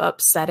love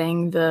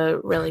upsetting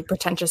the really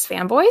pretentious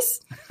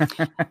fanboys.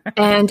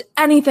 And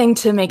anything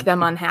to make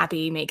them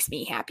unhappy makes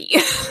me happy.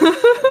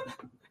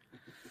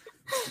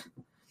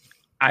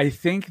 I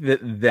think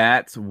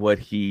that's what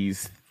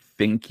he's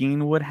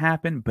thinking would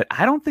happen, but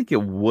I don't think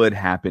it would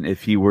happen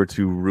if he were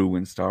to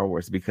ruin Star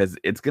Wars, because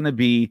it's going to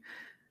be,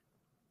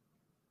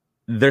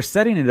 they're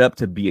setting it up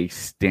to be a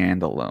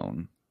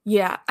standalone.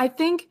 Yeah, I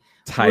think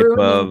type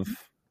of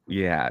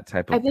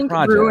I think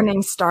project.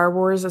 Ruining Star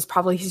Wars is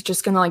probably, he's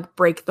just going to like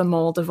break the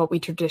mold of what we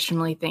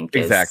traditionally think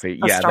exactly. Is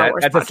a Star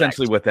Wars that's project.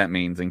 Essentially what that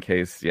means, in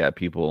case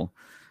people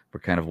were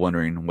kind of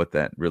wondering what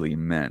that really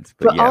meant.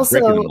 But also,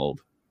 breaking the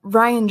mold.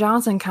 Rian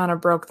Johnson kind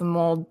of broke the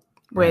mold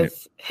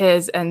with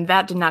his, and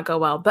that did not go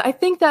well. But I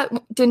think that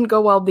didn't go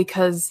well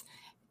because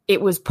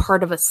it was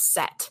part of a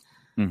set.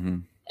 Mm-hmm.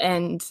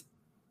 And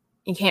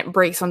you can't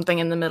break something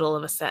in the middle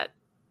of a set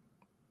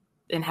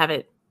and have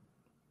it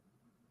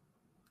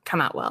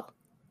come out well.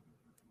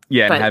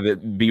 Yeah, and have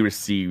it be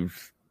received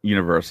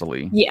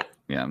universally. Yeah.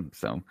 Yeah.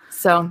 So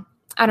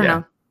I don't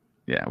know.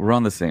 Yeah, we're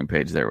on the same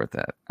page there with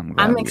that.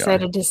 I'm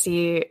excited to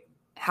see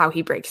how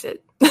he breaks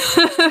it.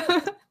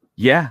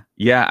 Yeah.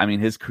 I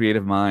mean, his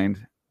creative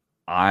mind,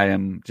 I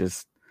am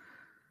just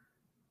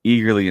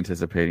eagerly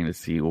anticipating to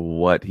see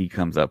what he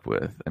comes up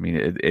with. I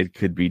mean, it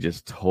could be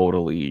just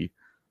totally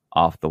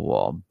off the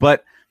wall,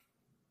 but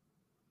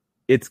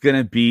it's going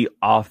to be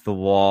off the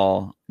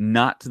wall,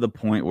 not to the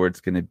point where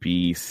it's going to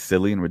be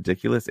silly and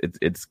ridiculous.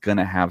 It's going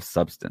to have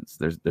substance.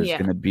 There's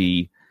going to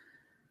be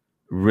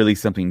really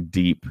something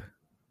deep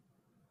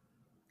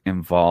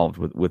involved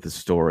with the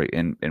story,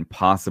 and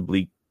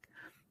possibly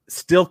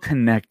still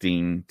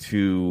connecting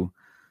to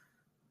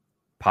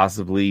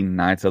possibly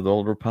Knights of the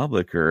Old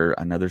Republic or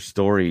another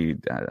story.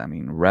 I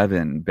mean,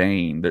 Revan,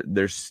 Bane.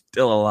 There's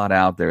still a lot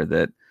out there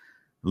that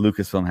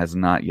Lucasfilm has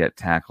not yet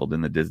tackled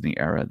in the Disney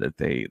era that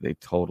they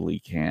totally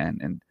can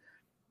and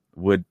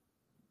would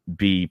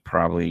be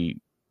probably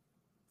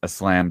a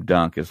slam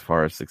dunk as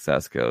far as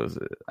success goes.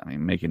 I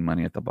mean, making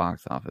money at the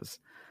box office.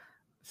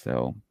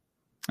 So,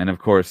 and of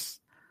course,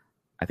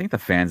 I think the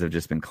fans have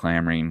just been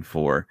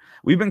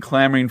we've been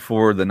clamoring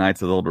for the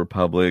Knights of the Old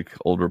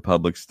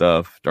Republic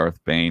stuff,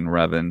 Darth Bane,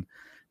 Revan,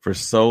 for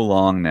so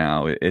long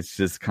now. It's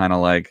just kind of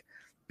like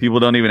people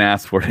don't even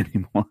ask for it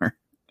anymore.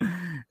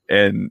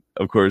 And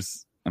of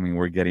course, I mean,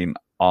 we're getting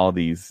all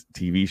these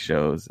TV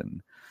shows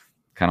and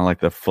kind of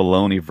like the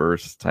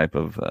Filoni-verse type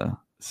of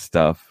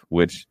stuff,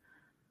 which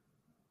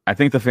I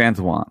think the fans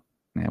want.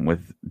 And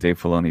with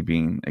Dave Filoni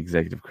being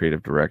executive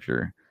creative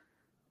director,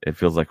 it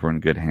feels like we're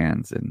in good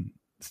hands, and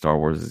Star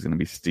Wars is going to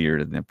be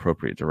steered in the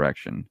appropriate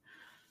direction.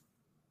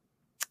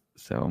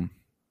 So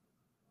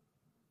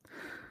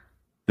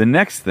the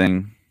next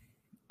thing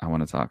I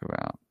want to talk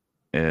about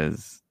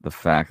is the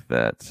fact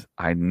that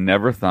I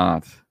never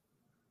thought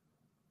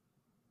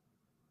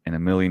in a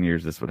million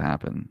years this would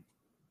happen.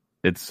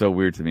 it's so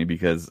weird to me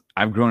because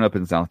I've grown up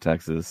in South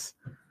Texas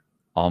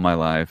all my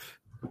life.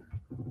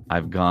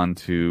 I've gone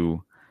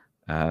to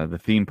the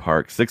theme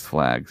park, Six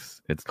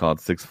Flags. It's called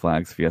Six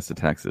Flags Fiesta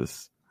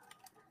Texas.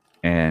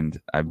 And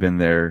I've been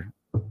there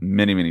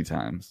many, many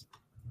times.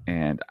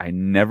 And I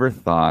never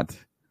thought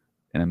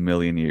in a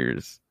million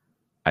years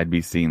I'd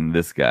be seeing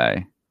this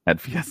guy at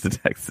Fiesta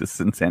Texas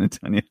in San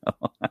Antonio.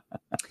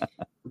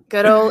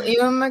 Good old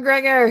Ewan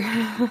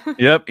McGregor.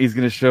 Yep, he's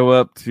going to show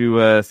up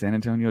to San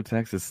Antonio,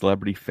 Texas,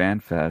 Celebrity Fan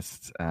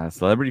Fest.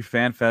 Celebrity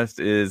Fan Fest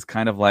is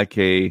kind of like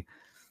a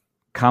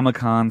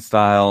Comic-Con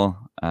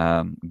style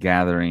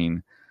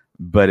gathering,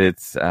 but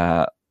it's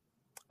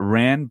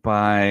ran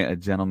by a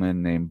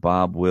gentleman named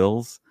Bob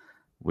Wills,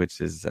 which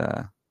is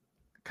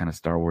kind of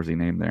Star Warsy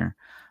name there.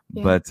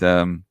 Yeah. But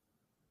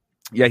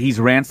yeah, he's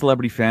ran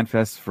Celebrity Fan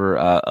Fest for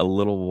a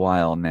little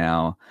while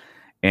now,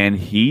 and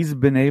he's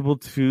been able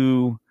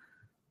to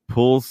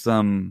pull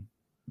some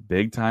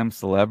big time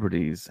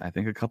celebrities. I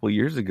think a couple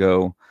years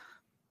ago,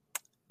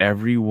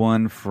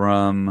 everyone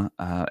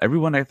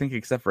I think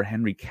except for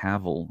Henry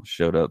Cavill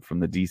showed up from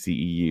the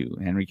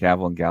DCEU. Henry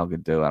Cavill and Gal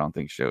Gadot I don't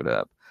think showed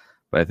up,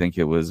 but I think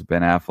it was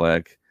Ben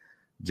Affleck,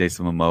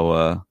 Jason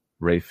Momoa,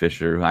 Ray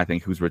Fisher, who I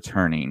think who's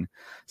returning.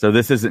 So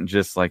this isn't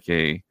just like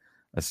a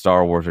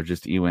Star Wars or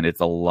just Ewan.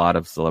 It's a lot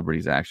of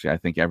celebrities actually. I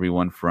think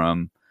everyone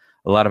from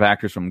a lot of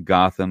actors from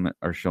Gotham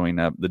are showing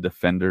up. The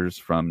Defenders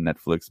from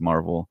Netflix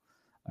Marvel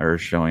are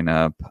showing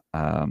up.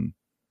 And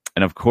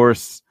of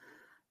course,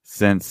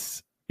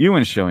 since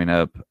Ewan's showing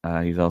up,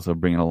 he's also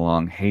bringing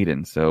along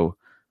Hayden. So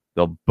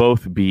they'll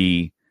both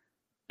be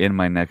in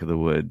my neck of the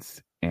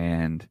woods.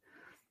 And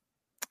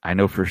I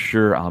know for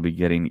sure I'll be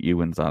getting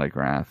Ewan's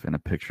autograph and a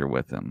picture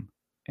with him.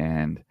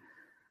 And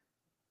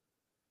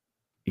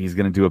he's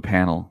going to do a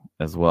panel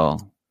as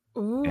well.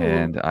 Ooh.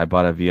 And I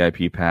bought a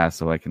VIP pass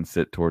so I can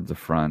sit towards the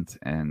front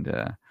and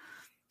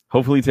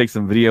hopefully take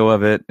some video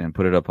of it and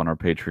put it up on our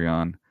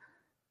Patreon.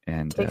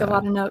 And take a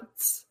lot of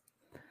notes.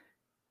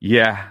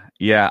 Yeah,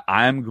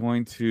 I'm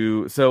going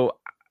to. So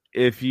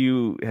if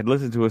you had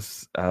listened to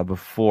us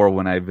before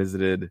when I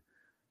visited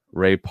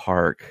Ray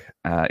Park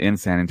in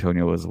San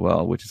Antonio as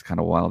well, which is kind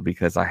of wild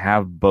because I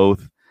have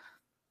both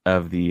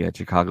of the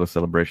Chicago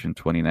Celebration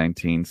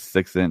 2019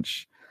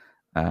 6-inch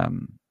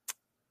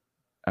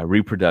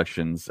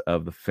reproductions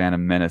of the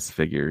Phantom Menace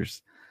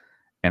figures,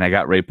 and I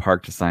got Ray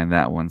Park to sign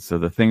that one. So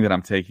the thing that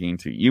I'm taking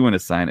to Ewan to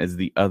sign is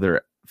the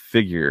other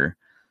figure.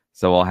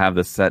 So I'll have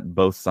the set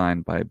both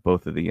signed by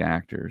both of the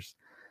actors.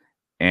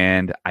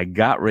 And I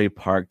got Ray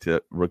Park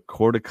to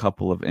record a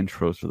couple of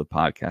intros for the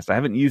podcast. I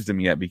haven't used them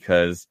yet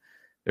because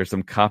there's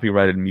some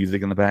copyrighted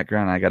music in the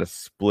background. I got to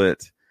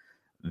split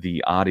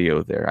the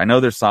audio there. I know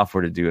there's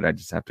software to do it. I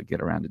just have to get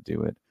around to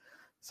do it.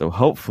 So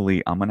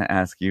hopefully I'm going to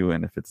ask you,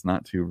 and if it's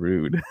not too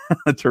rude,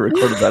 to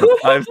record about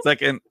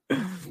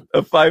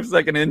a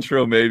 5-second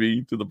intro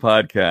maybe to the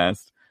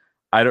podcast.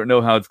 I don't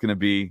know how it's going to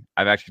be.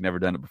 I've actually never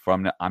done it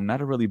before. I'm not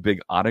a really big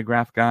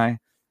autograph guy,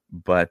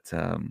 but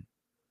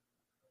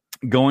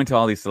going to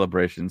all these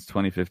celebrations,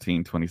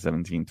 2015,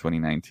 2017,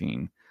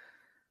 2019,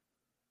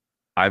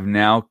 I've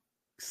now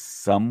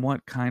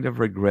somewhat kind of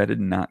regretted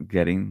not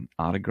getting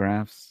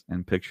autographs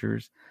and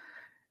pictures.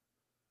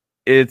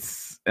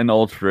 It's an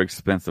ultra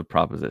expensive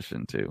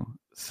proposition too.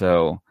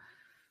 So,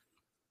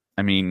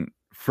 I mean,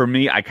 for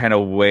me, I kind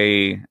of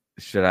weigh,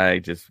 should I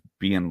just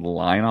be in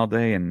line all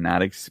day and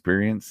not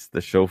experience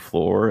the show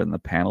floor and the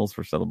panels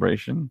for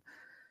Celebration?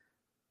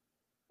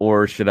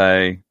 Or should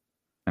I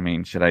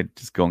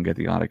just go and get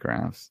the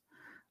autographs?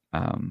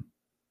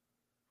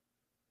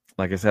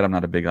 Like I said, I'm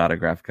not a big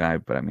autograph guy,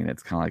 but I mean,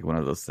 it's kind of like one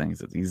of those things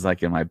that he's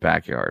like in my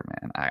backyard,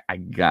 man. I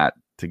got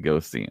to go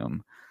see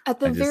him. At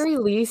the very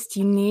least,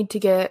 you need to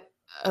get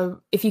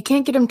if you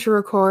can't get him to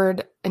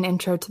record an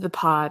intro to the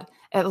pod,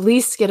 at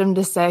least get him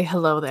to say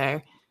hello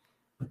there.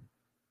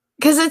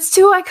 Because it's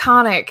too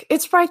iconic.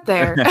 It's right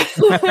there.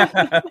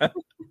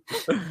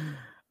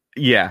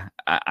 Yeah,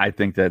 I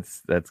think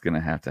that's going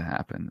to have to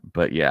happen.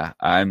 But yeah,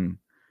 I'm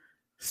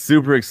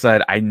super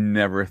excited. I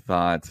never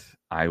thought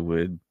I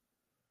would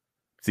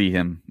see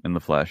him in the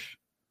flesh.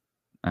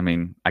 I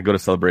mean, I go to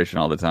Celebration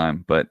all the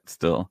time, but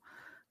still,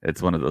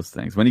 it's one of those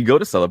things. When you go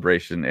to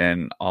Celebration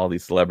and all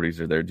these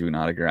celebrities are there doing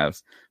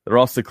autographs, they're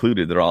all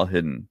secluded. They're all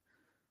hidden.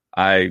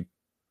 I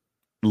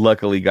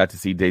luckily got to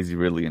see Daisy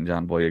Ridley and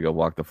John Boyega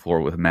walk the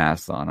floor with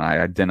masks on. I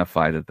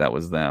identified that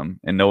was them,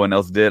 and no one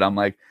else did. I'm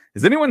like,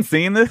 is anyone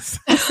seeing this?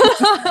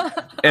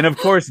 And of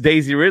course,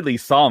 Daisy Ridley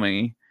saw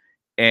me,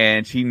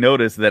 and she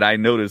noticed that I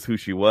noticed who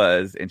she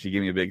was, and she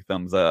gave me a big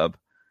thumbs up.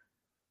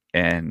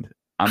 And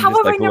I'm How just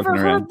have like I never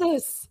looking around. heard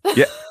this?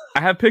 Yeah,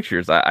 I have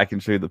pictures. I can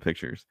show you the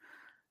pictures.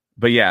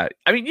 But yeah,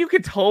 I mean, you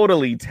could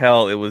totally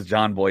tell it was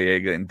John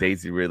Boyega and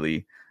Daisy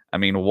Ridley. I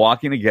mean,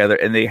 walking together,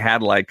 and they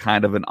had like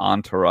kind of an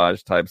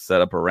entourage type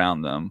setup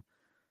around them.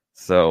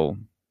 So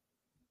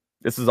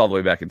this is all the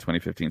way back in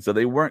 2015. So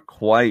they weren't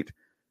quite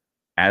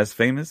as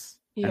famous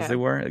as they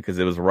were because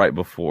it was right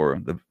before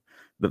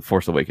the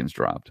Force Awakens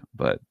dropped.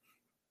 But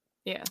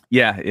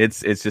yeah,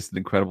 it's just an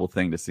incredible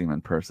thing to see them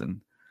in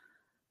person.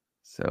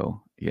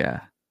 So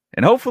yeah,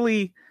 and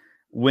hopefully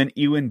when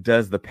Ewan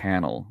does the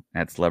panel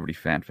at Celebrity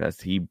Fan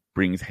Fest, he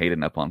brings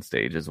Hayden up on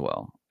stage as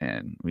well,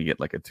 and we get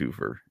like a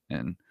twofer.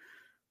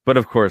 But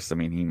of course, I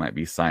mean, he might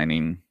be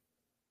signing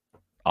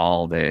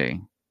all day,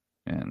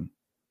 and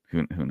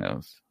who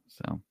knows?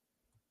 So,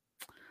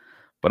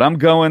 but I'm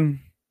going,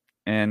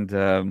 and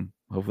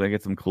hopefully I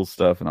get some cool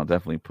stuff, and I'll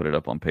definitely put it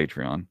up on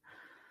Patreon.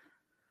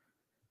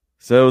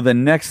 So the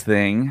next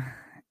thing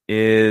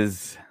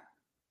is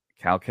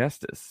Cal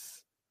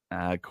Kestis.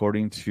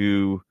 According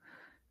to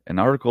an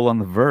article on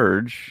The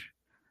Verge,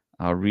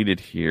 I'll read it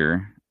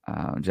here.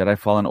 Jedi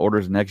Fallen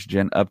Order's next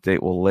gen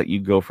update will let you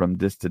go from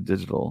disc to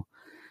digital.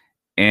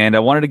 And I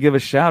wanted to give a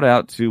shout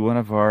out to one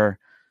of our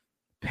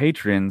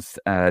patrons,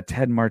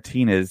 Ted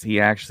Martinez. He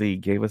actually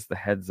gave us the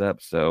heads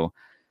up. So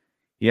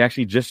he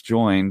actually just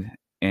joined.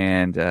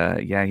 And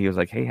he was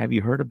like, hey, have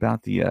you heard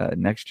about the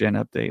next gen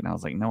update? And I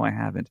was like, no, I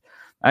haven't.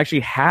 I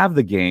actually have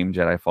the game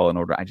Jedi Fallen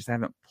Order. I just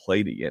haven't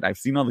played it yet. I've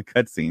seen all the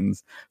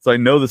cutscenes, so I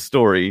know the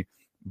story.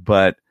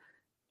 But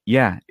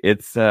yeah,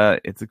 it's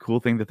a cool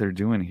thing that they're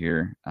doing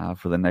here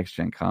for the next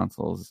gen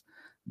consoles.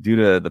 Due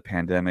to the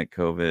pandemic,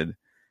 COVID,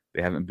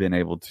 they haven't been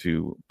able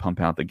to pump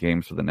out the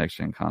games for the next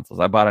gen consoles.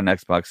 I bought an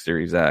Xbox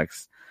Series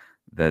X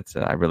that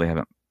I really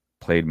haven't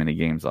played many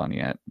games on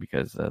yet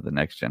because the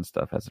next gen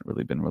stuff hasn't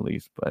really been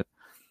released. But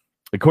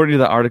according to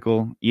the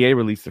article, EA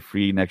released a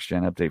free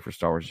next-gen update for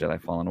Star Wars Jedi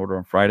Fallen Order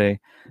on Friday,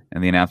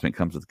 and the announcement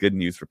comes with good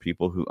news for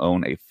people who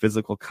own a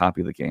physical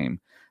copy of the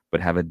game but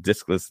have a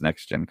discless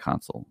next-gen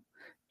console.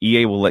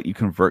 EA will let you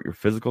convert your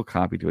physical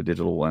copy to a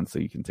digital one so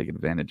you can take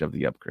advantage of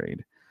the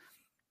upgrade.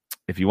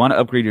 If you want to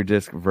upgrade your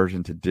disc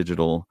version to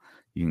digital,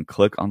 you can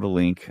click on the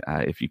link.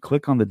 If you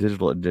click on the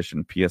digital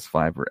edition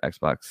PS5 or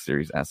Xbox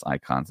Series S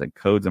icons and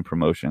codes and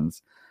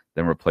promotions,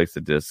 then replace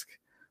the disc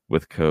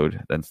with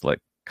code, then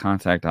select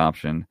contact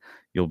option.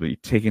 You'll be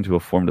taken to a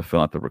form to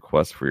fill out the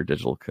request for your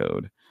digital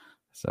code.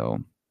 So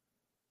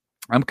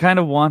I'm kind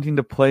of wanting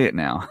to play it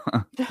now.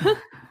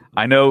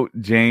 I know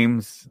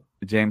James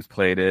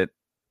played it,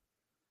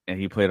 and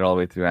he played it all the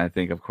way through. I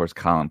think, of course,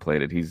 Colin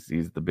played it. He's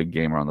the big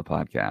gamer on the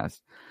podcast.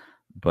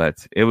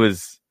 But it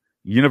was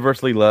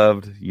universally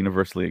loved,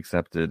 universally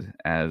accepted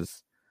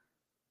as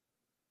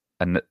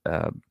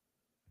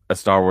a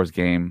Star Wars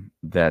game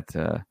that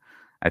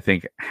I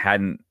think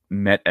hadn't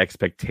met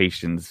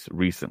expectations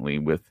recently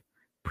with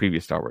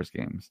previous Star Wars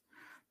games.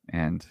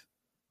 And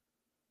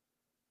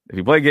if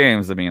you play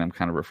games, I mean, I'm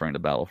kind of referring to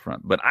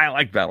Battlefront, but I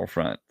like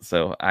Battlefront,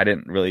 so I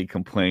didn't really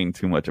complain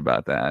too much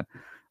about that.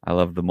 I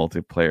love the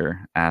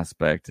multiplayer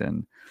aspect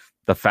and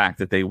the fact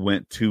that they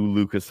went to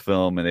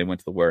Lucasfilm and they went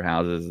to the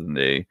warehouses and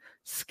they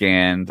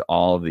scanned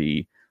all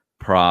the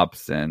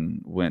props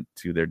and went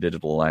to their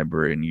digital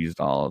library and used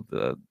all of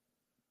the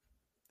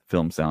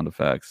film sound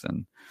effects,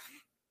 and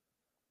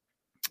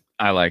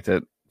I liked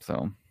it.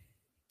 So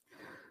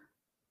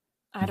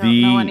I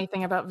don't know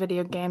anything about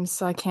video games,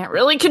 so I can't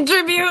really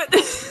contribute.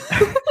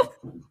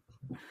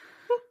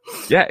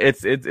 Yeah,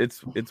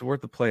 it's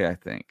worth the play, I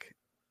think.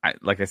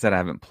 Like I said, I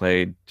haven't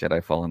played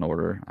Jedi Fallen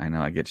Order. I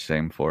know I get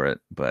shamed for it,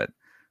 but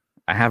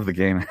I have the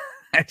game.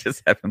 I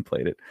just haven't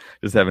played it.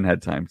 Just haven't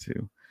had time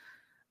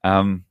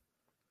to.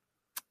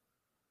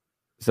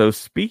 So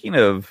speaking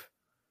of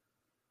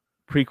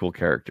prequel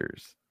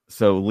characters,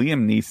 so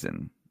Liam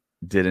Neeson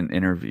did an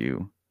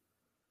interview,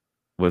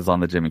 was on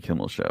the Jimmy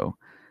Kimmel show.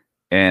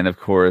 And of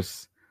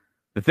course,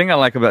 the thing I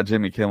like about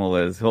Jimmy Kimmel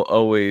is he'll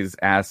always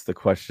ask the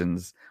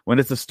questions. When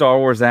it's a Star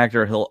Wars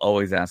actor, he'll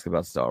always ask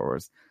about Star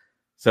Wars.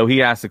 So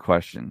he asked a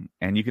question,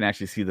 and you can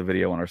actually see the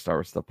video on our Star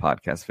Wars Stuff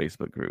Podcast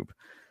Facebook group.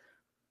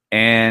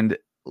 And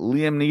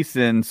Liam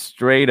Neeson,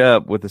 straight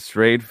up with a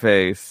straight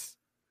face,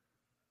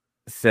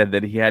 said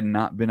that he had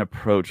not been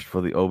approached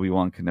for the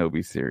Obi-Wan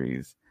Kenobi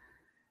series.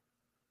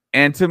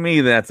 And to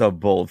me, that's a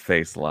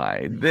bold-faced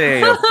lie.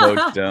 They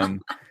approached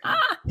him.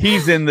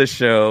 He's in the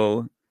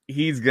show.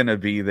 He's going to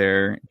be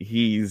there.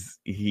 He's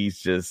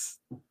just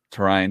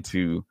trying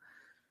to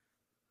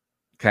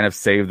kind of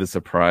save the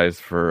surprise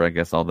for, I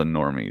guess, all the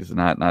normies,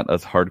 not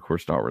us hardcore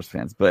Star Wars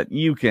fans, but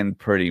you can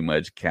pretty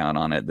much count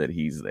on it that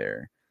he's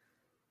there.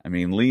 I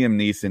mean, Liam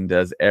Neeson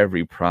does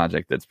every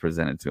project that's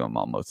presented to him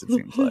almost, it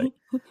seems like.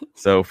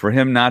 So for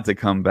him not to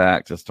come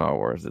back to Star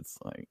Wars, it's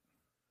like,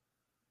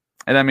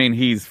 and I mean,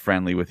 he's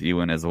friendly with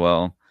Ewan as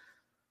well.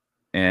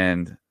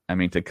 And I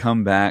mean, to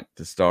come back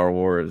to Star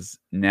Wars,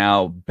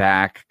 now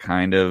back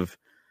kind of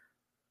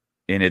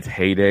in its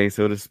heyday,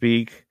 so to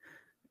speak,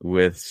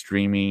 with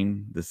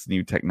streaming, this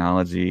new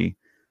technology,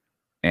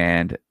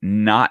 and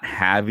not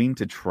having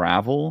to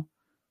travel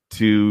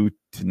to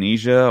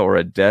Tunisia or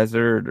a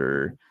desert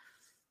or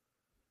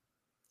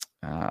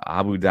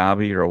Abu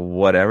Dhabi or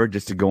whatever,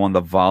 just to go on the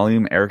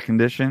volume air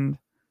conditioned.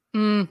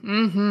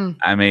 Mm-hmm.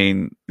 I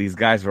mean, these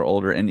guys are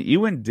older, and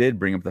Ewan did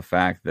bring up the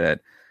fact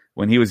that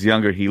when he was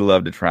younger, he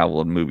loved to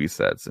travel in movie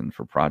sets and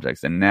for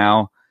projects, and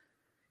now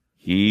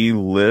he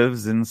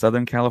lives in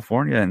Southern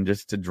California, and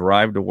just to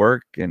drive to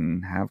work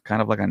and have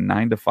kind of like a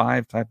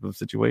 9-to-5 type of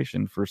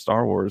situation for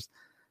Star Wars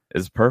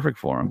is perfect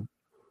for him.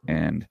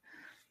 And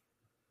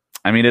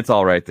I mean, it's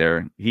all right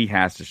there. He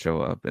has to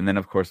show up. And then,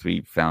 of course,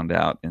 we found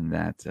out in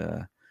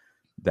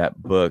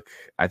that book.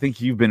 I think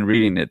you've been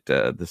reading it,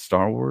 the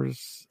Star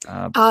Wars.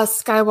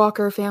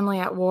 Skywalker Family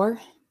at War.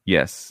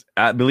 Yes.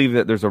 I believe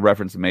that there's a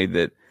reference made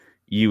that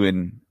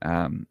Ewan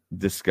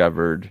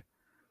discovered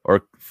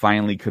or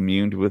finally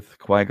communed with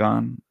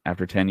Qui-Gon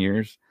after 10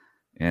 years.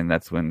 And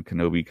that's when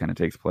Kenobi kind of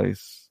takes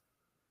place.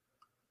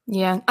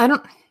 Yeah. I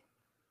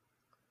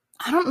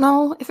don't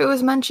know if it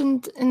was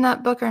mentioned in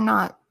that book or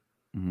not.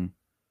 Mm-hmm.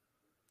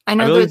 I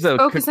know that it's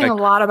focusing a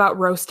lot about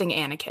roasting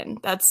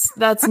Anakin.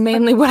 That's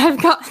mainly what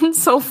I've gotten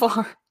so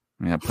far.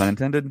 Yeah, pun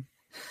intended.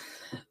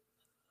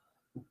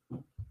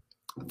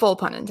 Full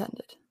pun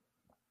intended.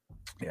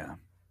 Yeah.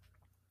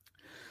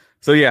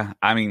 So yeah,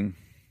 I mean,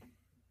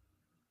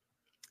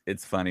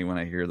 it's funny when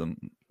I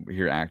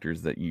hear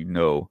actors that you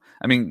know.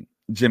 I mean,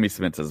 Jimmy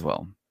Smits as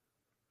well.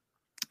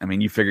 I mean,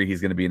 you figure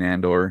he's going to be in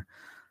Andor.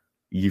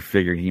 You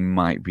figure he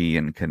might be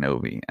in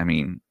Kenobi. I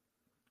mean,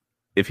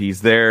 if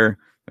he's there,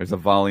 there's a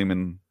volume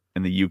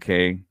in the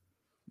UK.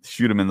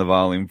 Shoot him in the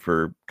volume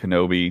for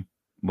Kenobi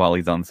while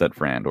he's on set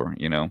for Andor,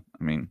 you know?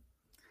 I mean,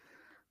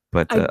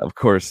 but of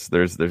course,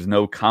 there's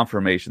no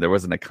confirmation. There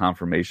wasn't a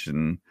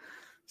confirmation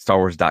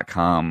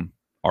StarWars.com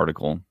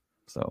article.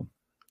 So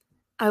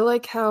I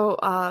like how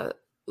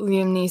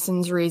Liam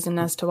Neeson's reason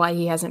as to why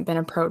he hasn't been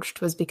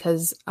approached was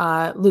because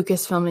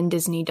Lucasfilm and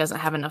Disney doesn't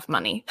have enough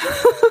money.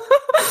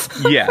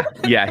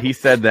 yeah, he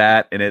said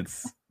that, and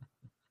it's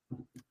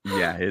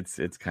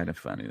kind of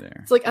funny there.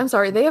 It's like, I'm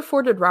sorry, they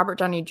afforded Robert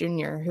Downey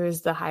Jr., who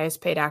is the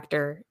highest paid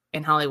actor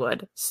in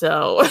Hollywood.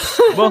 So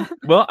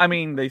well, I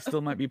mean, they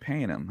still might be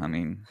paying him. I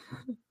mean,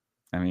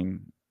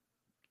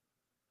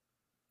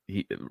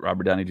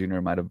 Robert Downey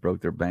Jr. might have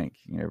broke their bank.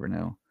 You never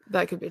know.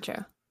 That could be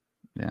true.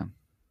 Yeah.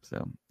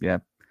 So yeah,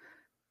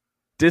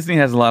 Disney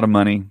has a lot of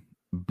money,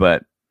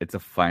 but it's a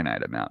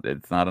finite amount.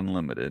 It's not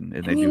unlimited, and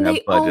they do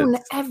have budgets. Own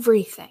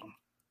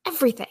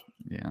everything.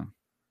 Yeah.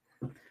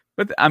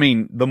 But I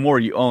mean, the more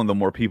you own, the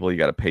more people you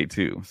got to pay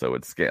too. So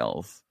it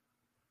scales.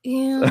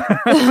 Yeah.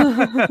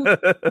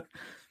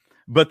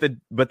 But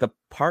the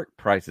park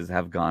prices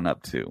have gone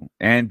up too,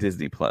 and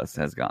Disney Plus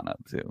has gone up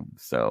too.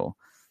 So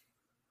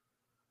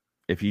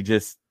if you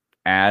just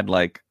add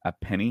like a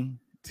penny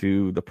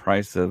to the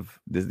price of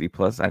Disney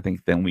Plus, I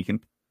think then we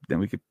could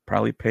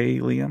probably pay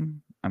Liam.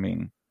 I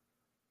mean,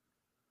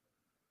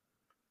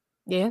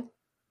 yeah.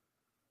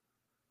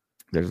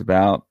 There's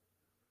about,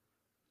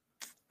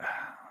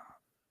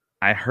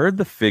 I heard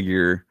the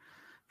figure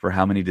for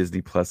how many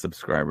Disney Plus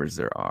subscribers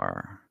there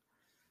are.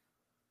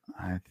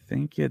 I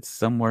think it's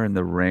somewhere in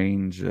the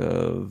range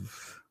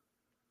of...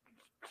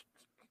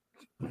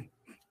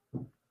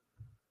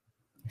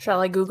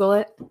 Shall I Google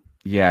it?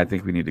 Yeah, I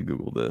think we need to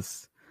Google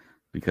this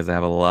because I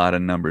have a lot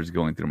of numbers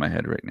going through my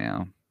head right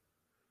now.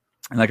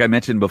 And like I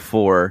mentioned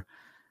before,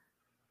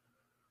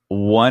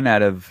 1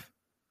 out of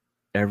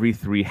every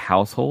 3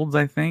 households,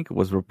 I think,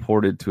 was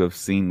reported to have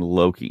seen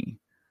Loki.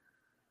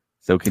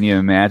 So can you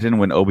imagine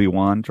when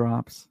Obi-Wan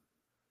drops?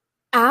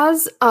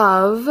 As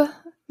of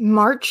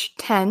March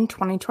 10,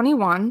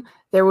 2021,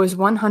 there was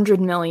 100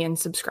 million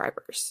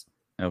subscribers.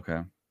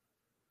 Okay.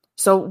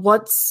 So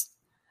what's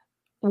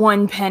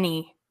 1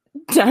 penny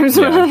times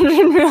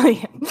 100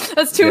 million?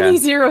 That's too many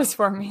zeros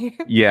for me.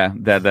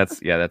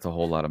 That's a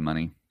whole lot of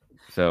money.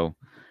 So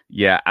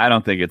yeah, I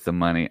don't think it's the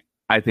money.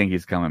 I think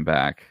he's coming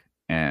back,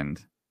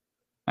 and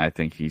I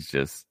think he's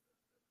just,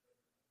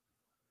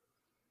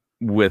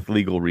 with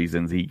legal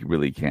reasons, he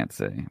really can't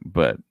say.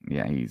 But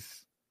yeah,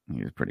 he's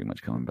pretty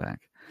much coming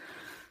back.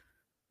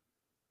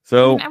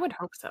 So I would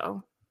hope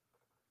so.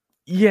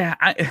 Yeah,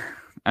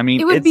 I mean,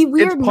 it would be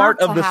weird. It's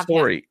part of the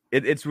story.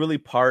 It's really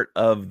part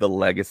of the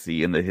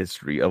legacy and the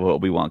history of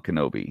Obi-Wan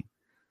Kenobi,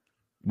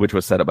 which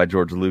was set up by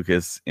George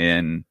Lucas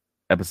in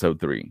Episode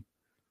 3,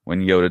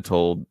 when Yoda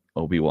told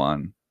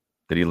Obi-Wan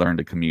that he learned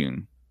to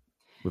commune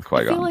with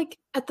Qui-Gon. I feel like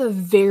at the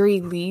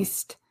very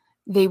least,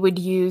 they would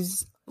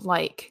use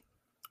like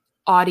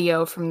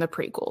audio from the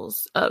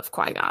prequels of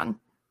Qui-Gon.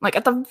 Like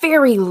at the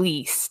very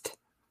least.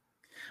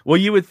 Well,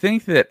 you would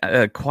think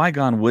that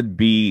Qui-Gon would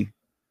be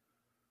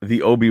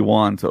the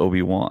Obi-Wan to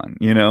Obi-Wan,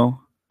 you know?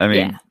 I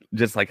mean,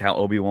 just like how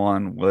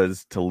Obi-Wan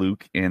was to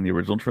Luke in the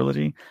original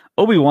trilogy.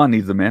 Obi-Wan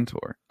needs a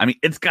mentor. I mean,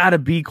 it's got to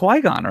be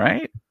Qui-Gon,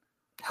 right?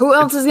 Who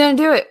else is going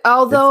to do it?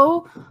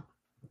 Although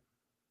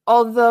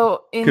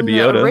in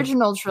the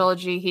original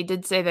trilogy, he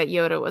did say that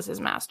Yoda was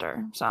his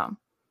master. So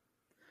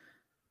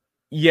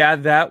yeah,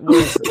 that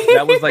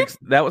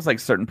was like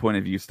certain point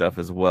of view stuff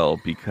as well,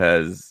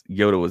 because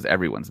Yoda was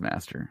everyone's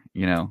master.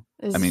 You know,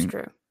 this is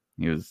true.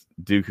 He was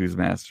Dooku's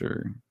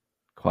master,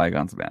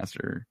 Qui-Gon's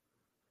master.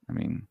 I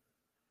mean,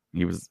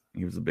 he was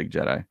a big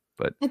Jedi,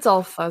 but it's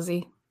all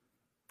fuzzy.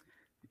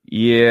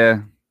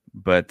 Yeah,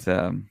 but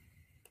I'm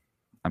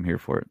here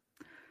for it.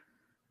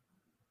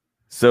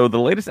 So the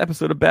latest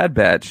episode of Bad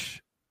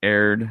Batch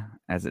aired,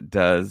 as it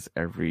does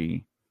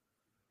every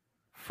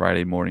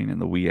Friday morning in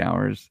the wee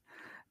hours,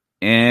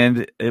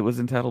 and it was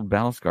entitled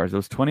Battle Scars. It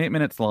was 28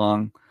 minutes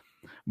long,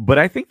 but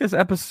I think this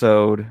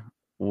episode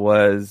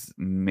was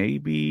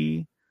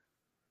maybe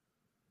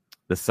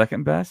the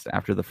second best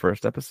after the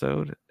first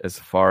episode as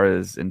far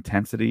as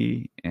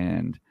intensity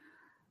and,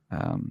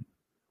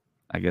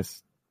 I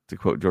guess to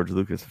quote George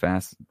Lucas,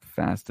 fast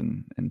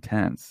and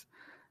intense,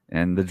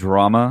 and the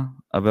drama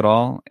of it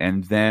all.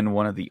 And then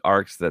one of the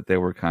arcs that they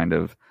were kind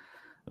of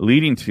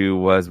leading to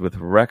was with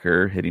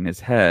Wrecker hitting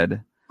his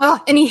head. Oh,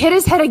 and he hit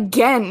his head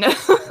again.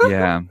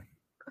 Yeah.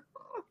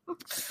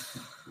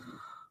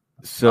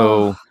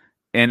 So,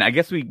 and I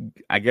guess we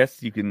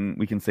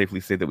can safely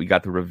say that we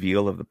got the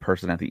reveal of the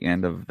person at the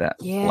end of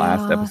that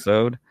last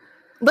episode.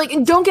 Like,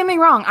 don't get me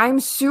wrong, I'm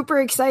super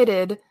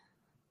excited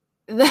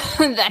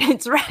that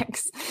it's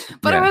Rex,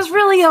 but I was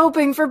really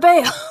hoping for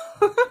Bale.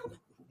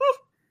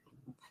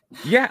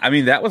 Yeah, I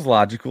mean that was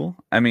logical.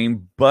 We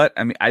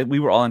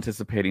were all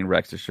anticipating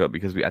Rex to show up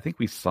because I think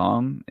we saw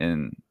him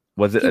in.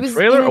 Was it a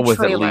trailer or was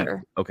it leaked?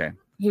 Okay,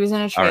 he was in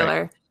a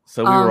trailer. Right.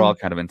 So we were all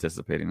kind of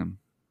anticipating him.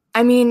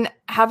 I mean,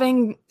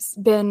 having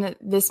been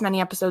this many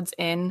episodes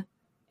in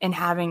and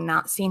having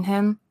not seen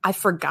him, I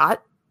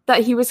forgot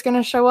that he was going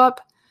to show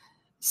up.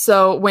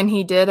 So when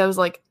he did, I was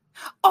like,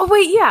 "Oh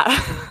wait,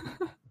 yeah."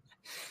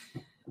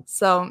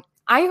 So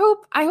I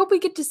hope we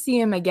get to see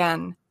him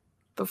again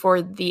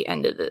before the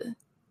end of the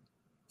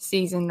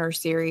season or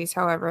series,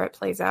 however it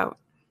plays out.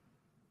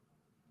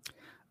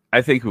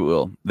 I think we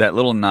will. That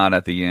little nod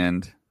at the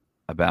end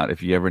about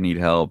if you ever need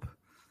help,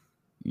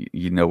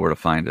 you know where to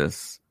find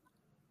us.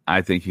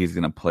 I think he's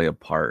going to play a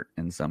part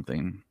in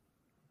something.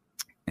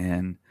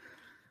 And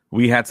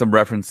we had some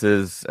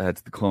references to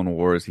the Clone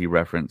Wars. He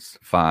referenced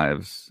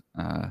Fives.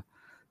 And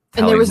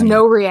there was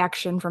no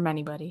reaction from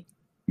anybody.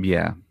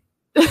 Yeah.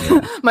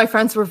 My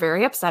friends were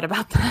very upset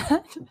about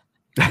that.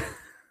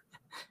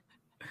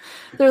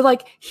 They're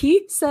like,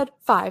 he said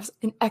Fives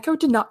and Echo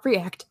did not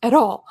react at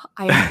all.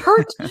 I am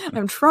hurt.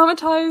 I'm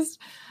traumatized.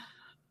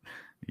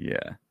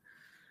 Yeah.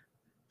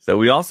 So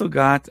we also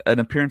got an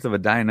appearance of a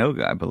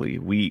Dianoga, I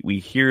believe. We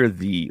hear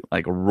the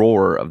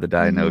roar of the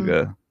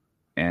Dianoga,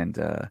 and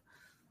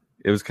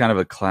it was kind of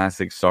a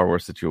classic Star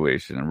Wars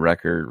situation. And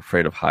Wrecker,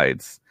 afraid of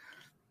heights.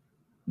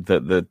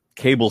 The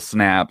cable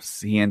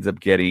snaps. He ends up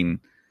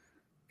getting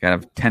kind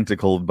of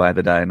tentacled by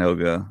the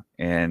Dianoga,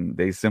 and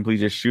they simply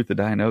just shoot the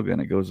Dianoga,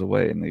 and it goes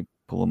away, and they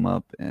pull him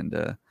up,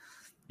 and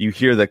you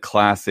hear the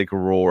classic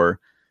roar,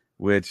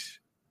 which,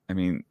 I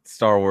mean,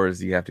 Star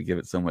Wars, you have to give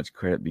it so much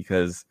credit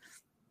because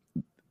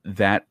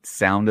that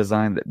sound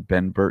design that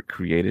Ben Burtt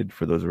created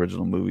for those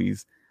original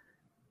movies,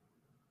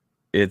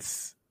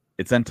 it's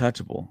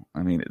untouchable.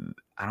 I mean,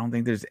 I don't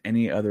think there's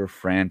any other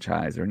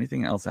franchise or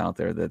anything else out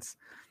there that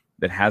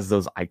has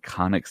those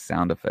iconic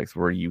sound effects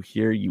where you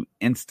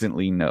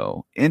instantly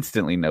know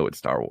it's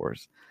Star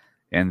Wars,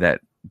 and that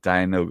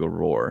Dianoga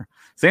roar.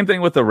 Same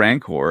thing with the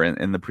Rancor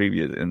in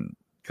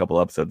a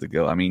couple episodes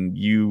ago. I mean,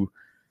 you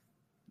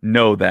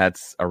know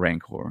that's a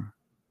Rancor,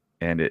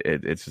 and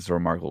it's just a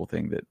remarkable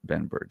thing that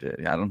Ben Burtt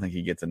did. I don't think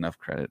he gets enough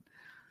credit,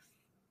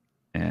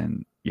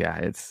 and yeah,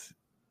 it's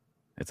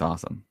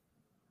awesome.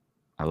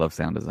 I love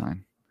sound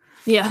design.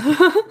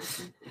 Yeah.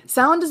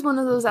 Sound is one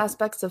of those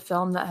aspects of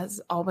film that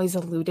has always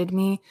eluded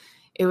me.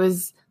 It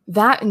was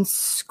that and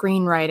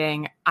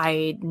screenwriting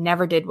I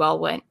never did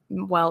well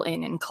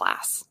in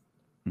class.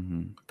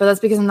 Mm-hmm. But that's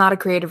because I'm not a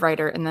creative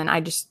writer, and then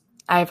I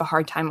have a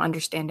hard time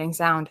understanding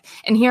sound.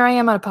 And here I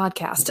am on a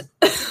podcast,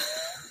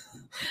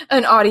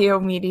 an audio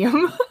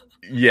medium.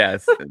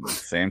 Yes,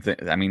 same thing.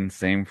 I mean,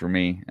 same for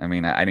me. I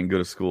mean, I didn't go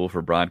to school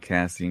for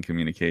broadcasting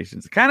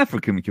communications, kind of for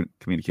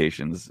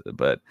communications,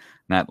 but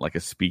not like a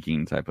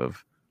speaking type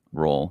of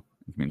role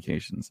in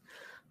communications.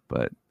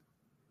 But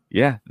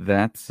yeah,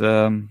 that's,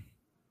 I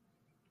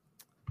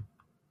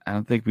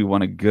don't think we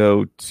want to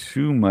go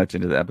too much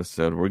into the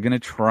episode. We're going to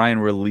try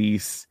and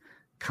release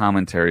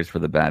commentaries for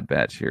the Bad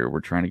Batch here.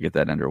 We're trying to get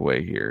that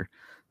underway here.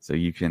 So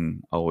you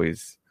can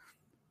always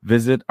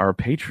visit our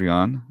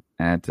Patreon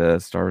at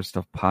Star Wars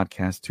Stuff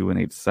Podcast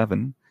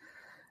 2187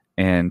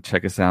 and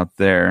check us out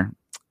there.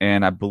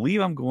 And I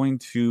believe I'm going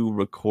to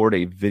record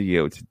a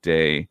video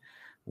today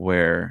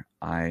where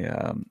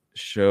I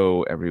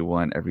show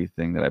everyone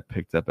everything that I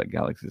picked up at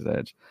Galaxy's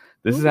Edge.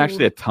 This is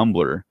actually a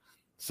tumbler,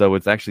 so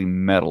it's actually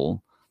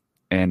metal,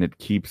 and it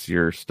keeps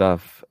your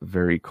stuff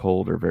very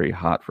cold or very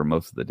hot for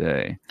most of the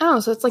day. Oh,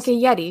 so it's like a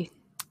Yeti.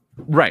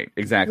 Right,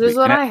 exactly. This is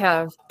what I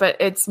have, but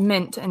it's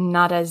mint and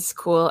not as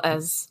cool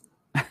as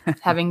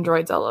having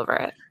droids all over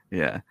it.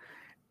 Yeah.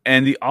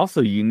 And the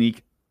also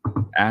unique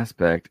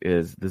aspect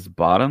is this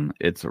bottom,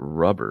 it's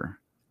rubber.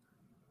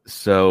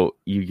 So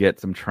you get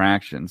some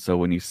traction. So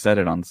when you set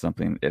it on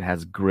something, it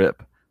has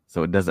grip,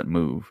 so it doesn't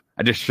move.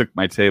 I just shook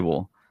my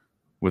table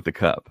with the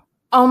cup.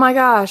 Oh my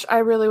gosh, I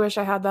really wish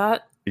I had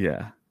that.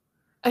 Yeah.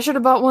 I should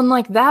have bought one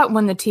like that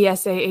when the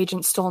TSA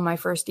agent stole my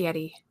first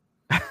Yeti.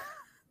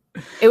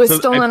 It was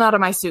stolen out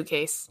of my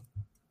suitcase.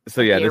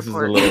 So yeah, this is a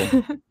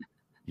little...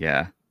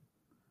 Yeah.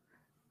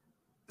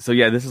 So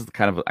yeah, this is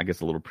kind of, I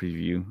guess, a little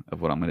preview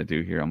of what I'm going to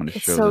do here. I'm going to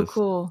show this. It's so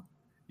cool.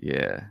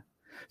 Yeah.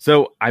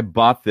 So I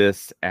bought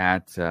this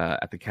at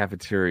the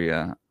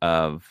cafeteria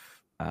of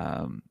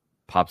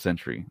Pop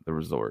Century, the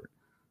resort.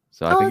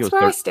 So I think it was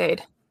where I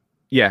stayed.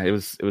 Yeah, it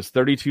was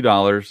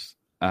 $32,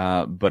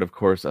 but of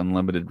course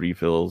unlimited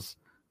refills.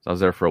 So I was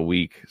there for a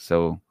week,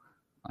 so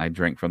I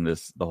drank from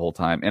this the whole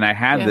time. And I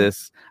had Yeah.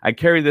 this. I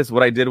carried this.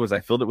 What I did was I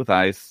filled it with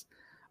ice.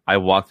 I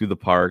walked through the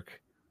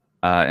park,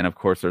 and of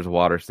course there's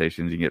water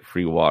stations. You can get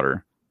free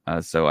water.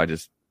 So I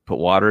just put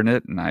water in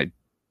it, and I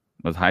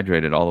was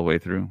hydrated all the way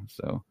through.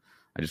 So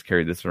I just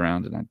carried this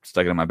around, and I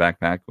stuck it in my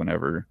backpack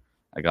whenever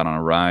I got on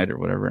a ride or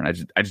whatever. And I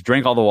just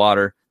drank all the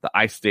water. The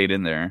ice stayed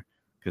in there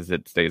because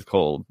it stays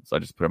cold. So I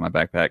just put it in my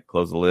backpack,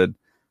 close the lid,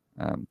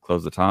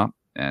 close the top,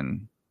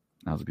 and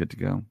I was good to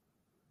go.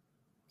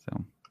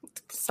 So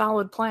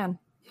Solid plan.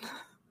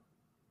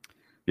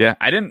 yeah,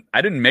 I didn't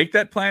make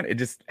that plan. It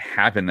just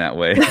happened that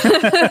way.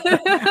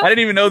 I didn't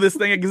even know this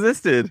thing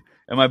existed.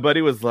 And my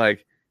buddy was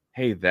like,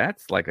 "Hey,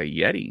 that's like a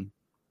Yeti."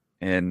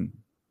 And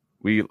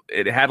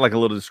it had like a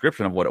little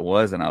description of what it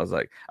was, and I was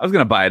like, I was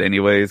gonna buy it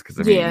anyways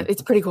because Yeah,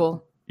 it's pretty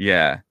cool.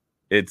 yeah,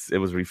 it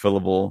was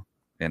refillable,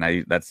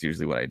 and that's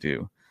usually what I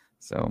do.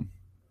 So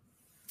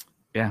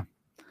yeah.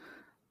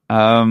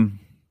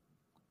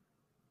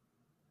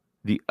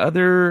 The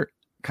other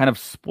kind of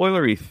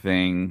spoilery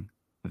thing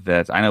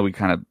that I know we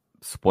kind of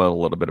spoiled a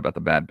little bit about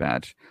the Bad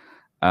Batch.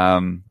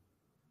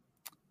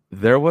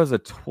 There was a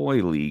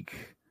toy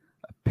leak,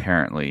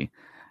 apparently.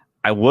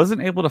 I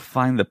wasn't able to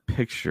find the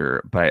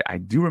picture, but I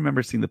do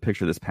remember seeing the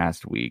picture this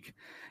past week.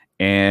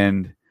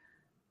 And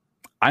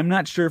I'm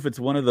not sure if it's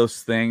one of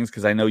those things,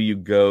 because I know you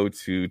go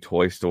to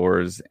toy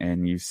stores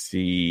and you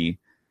see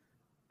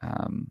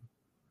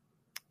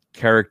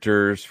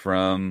characters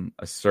from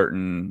a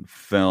certain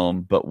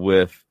film, but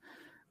with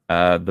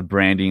the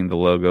branding, the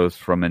logos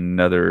from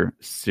another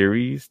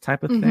series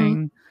type of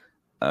thing.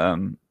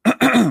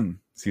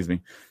 Excuse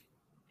me.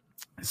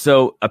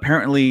 So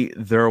apparently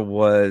there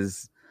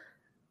was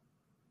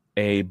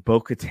a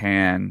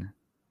Bo-Katan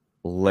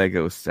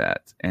Lego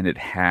set, and it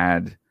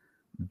had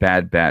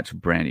Bad Batch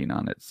branding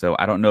on it. So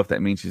I don't know if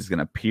that means she's going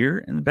to appear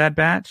in the Bad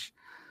Batch,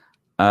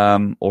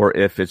 or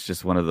if it's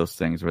just one of those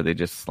things where they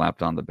just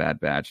slapped on the Bad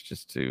Batch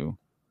just to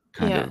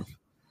kind of.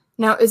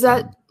 Now, is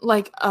that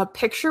like a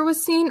picture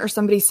was seen, or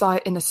somebody saw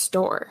it in a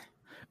store?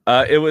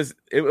 It was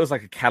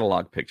like a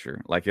catalog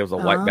picture. Like it was a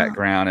white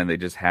background, and they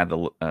just had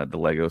the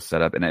Lego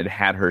set up, and it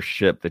had her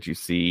ship that you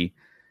see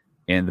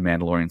in The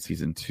Mandalorian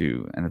season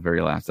 2 and the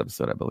very last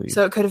episode, I believe.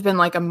 So it could have been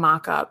like a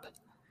mock-up.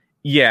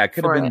 Yeah, it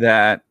could have been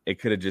that. It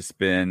could have just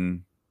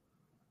been,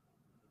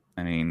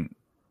 I mean,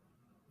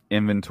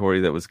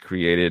 inventory that was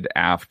created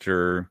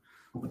after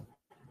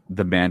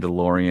the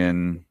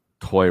Mandalorian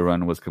toy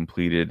run was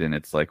completed, and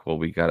it's like, well,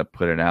 we got to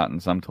put it out in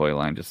some toy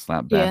line, just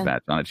slap Bad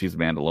Batch on it. She's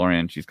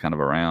Mandalorian, she's kind of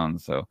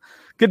around, so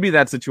could be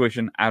that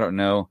situation. I don't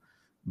know,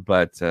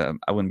 but I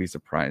wouldn't be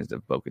surprised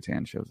if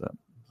Bo-Katan shows up.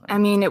 I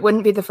mean, it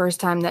wouldn't be the first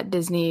time that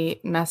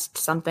Disney messed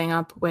something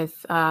up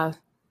with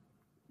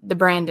the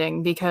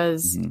branding,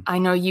 because I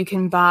know you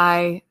can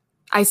buy.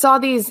 I saw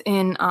these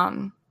in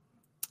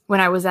when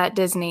I was at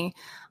Disney,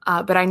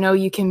 but I know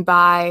you can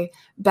buy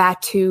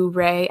Batuu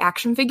Rey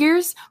action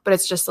figures, but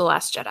it's just the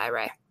Last Jedi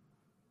Rey.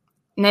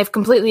 And they have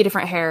completely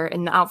different hair,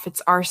 and the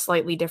outfits are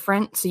slightly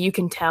different, so you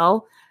can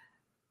tell.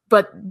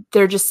 But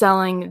they're just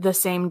selling the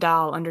same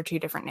doll under two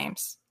different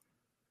names.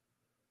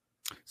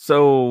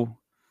 So,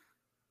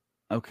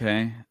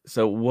 okay.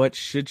 So what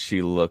should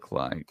she look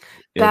like?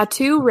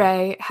 Batuu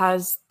Rey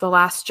has the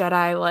Last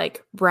Jedi,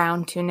 like,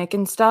 brown tunic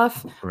and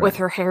stuff, with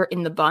her hair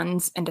in the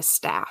buns and a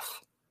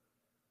staff.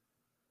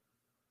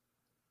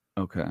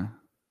 Okay.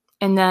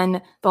 And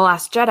then the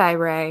Last Jedi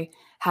Rey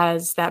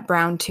has that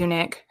brown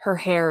tunic, her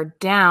hair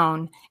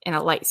down, and a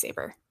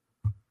lightsaber.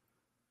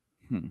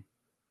 And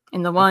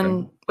the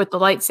one with the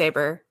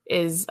lightsaber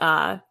is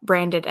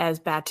branded as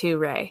Batuu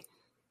Rey.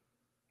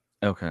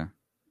 Okay.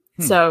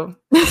 So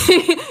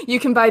you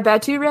can buy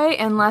Batuu Rey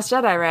and Last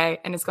Jedi Rey,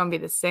 and it's going to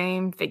be the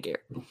same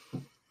figure.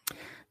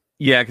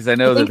 Yeah, because I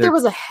think there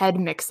was a head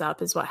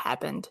mix-up is what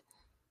happened.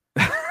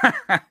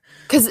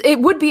 Because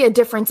it would be a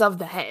difference of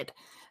the head.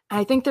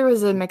 I think there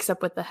was a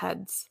mix-up with the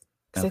heads.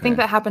 Because I think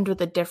that happened with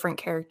a different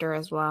character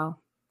as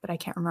well, but I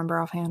can't remember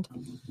offhand.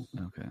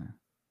 Okay.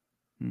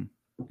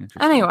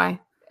 Anyway,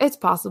 it's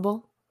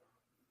possible.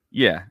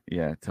 Yeah,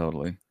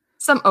 totally.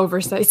 Some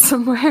oversight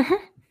somewhere.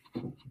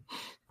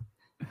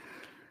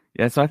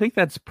 Yeah, so I think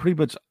that's pretty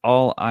much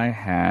all I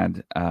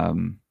had.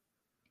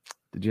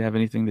 Did you have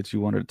anything that you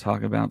wanted to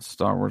talk about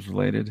Star Wars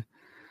related?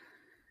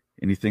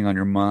 Anything on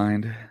your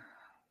mind?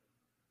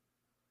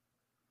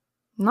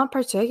 Not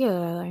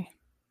particularly.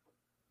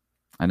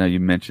 I know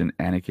you mentioned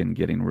Anakin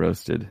getting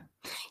roasted.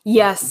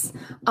 Yes.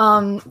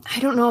 I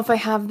don't know if I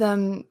have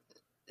them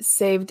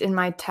saved in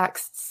my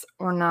texts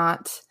or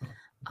not.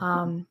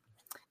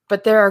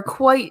 But there are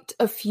quite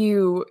a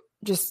few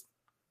just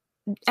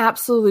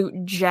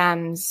absolute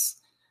gems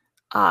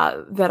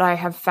that I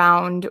have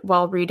found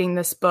while reading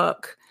this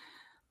book.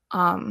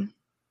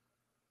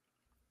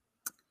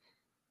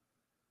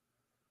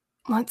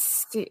 Let's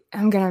see.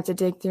 I'm going to have to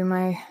dig through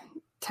my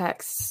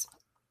texts.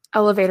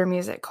 Elevator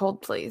music,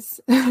 hold please.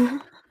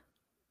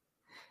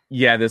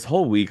 Yeah, this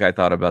whole week I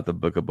thought about the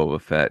Book of Boba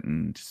Fett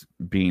and just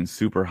being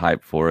super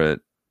hyped for it.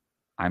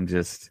 I'm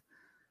just,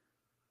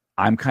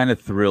 I'm kind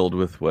of thrilled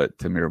with what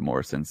Tamir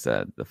Morrison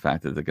said. The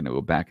fact that they're going to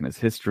go back in his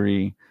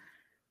history,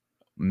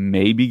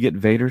 maybe get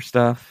Vader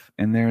stuff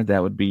in there.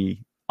 That would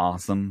be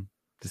awesome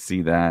to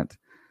see that.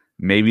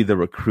 Maybe the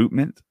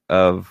recruitment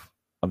of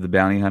the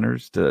bounty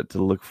hunters to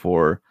look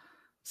for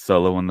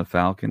Solo and the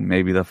Falcon.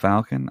 Maybe the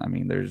Falcon. I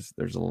mean, there's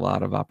a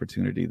lot of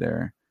opportunity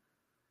there.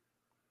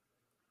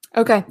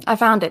 Okay, I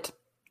found it.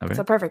 Okay.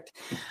 So perfect.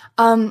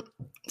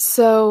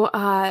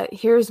 So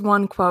here's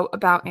one quote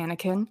about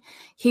Anakin.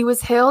 He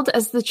was hailed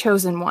as the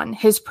chosen one.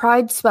 His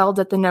pride swelled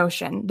at the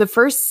notion, the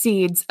first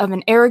seeds of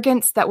an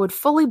arrogance that would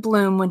fully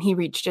bloom when he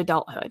reached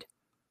adulthood.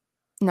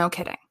 No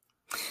kidding.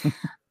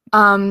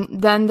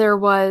 Then there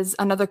was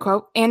another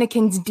quote,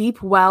 Anakin's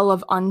deep well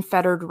of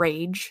unfettered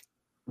rage.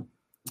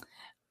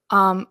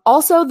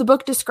 Also, the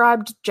book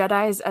described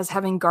Jedis as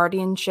having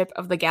guardianship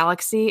of the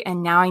galaxy,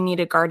 and now I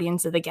need a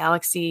Guardians of the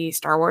Galaxy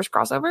Star Wars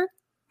crossover.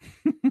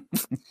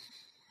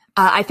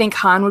 I think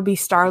Han would be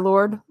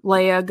Star-Lord,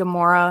 Leia,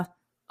 Gamora,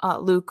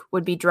 Luke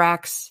would be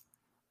Drax,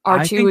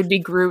 R2 would be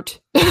Groot.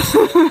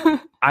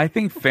 I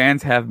think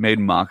fans have made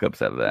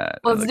mock-ups of that.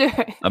 Let's do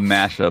it. A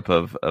mashup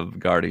of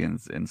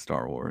Guardians in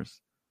Star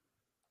Wars.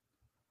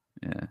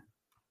 Yeah.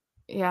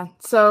 Yeah,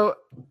 so...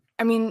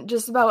 I mean,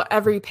 just about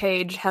every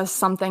page has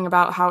something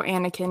about how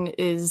Anakin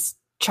is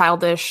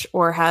childish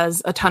or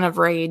has a ton of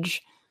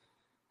rage.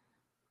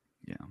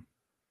 Yeah.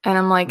 And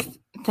I'm like,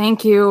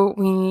 thank you.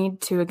 We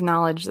need to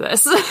acknowledge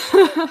this.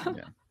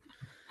 Yeah.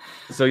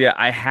 So, yeah,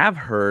 I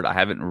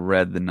haven't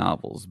read the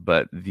novels,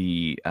 but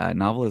the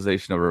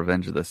novelization of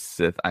Revenge of the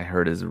Sith, I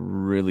heard, is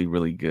really,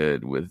 really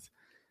good with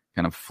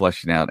kind of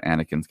fleshing out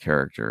Anakin's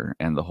character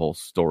and the whole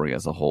story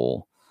as a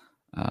whole.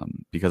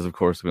 Because, of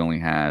course, we only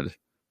had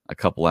a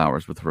couple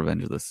hours with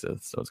Revenge of the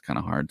Sith, so it's kind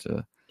of hard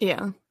to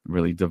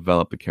really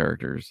develop the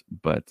characters.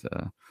 But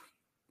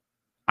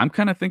I'm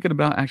kind of thinking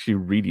about actually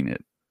reading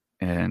it,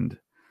 and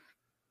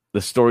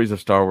the stories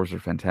of Star Wars are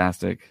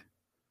fantastic.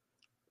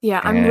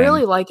 Yeah, I'm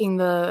really liking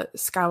the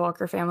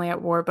Skywalker Family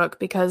at War book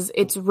because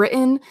it's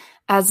written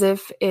as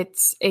if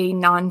it's a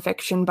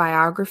nonfiction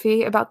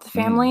biography about the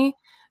family.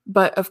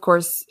 But of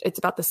course, it's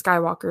about the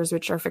Skywalkers,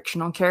 which are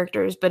fictional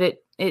characters. But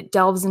it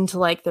delves into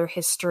like their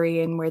history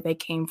and where they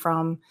came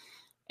from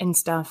and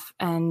stuff,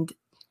 and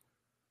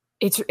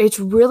it's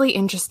really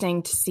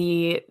interesting to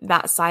see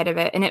that side of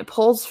it, and it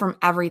pulls from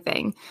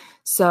everything.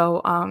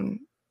 So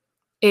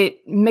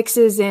it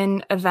mixes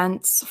in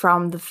events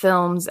from the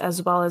films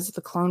as well as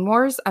the Clone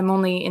Wars. I'm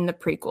only in the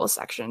prequel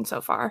section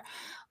so far,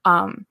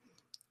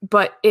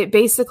 but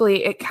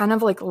it kind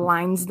of like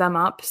lines them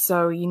up,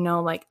 so you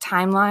know, like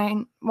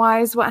timeline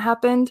wise what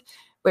happened,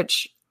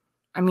 which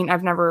I mean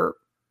I've never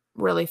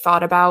really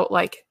thought about,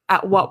 like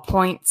at what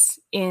points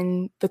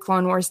in the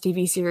Clone Wars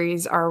TV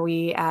series are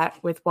we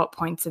at with what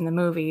points in the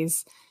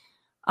movies.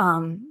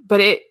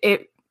 But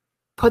it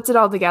puts it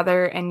all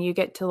together, and you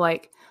get to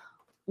like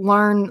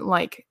learn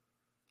like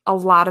a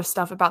lot of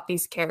stuff about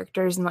these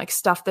characters and like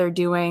stuff they're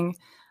doing,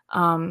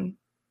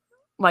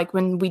 like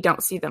when we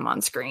don't see them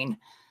on screen.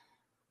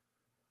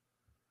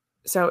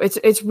 So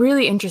it's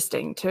really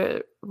interesting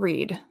to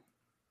read.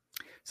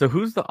 So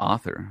who's the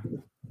author?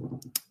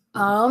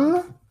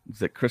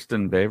 Is it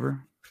Kristen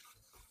Baver?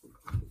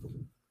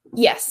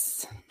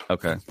 Yes.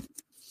 Okay.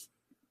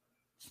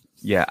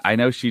 Yeah, I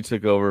know she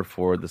took over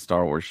for the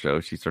Star Wars show.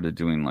 She started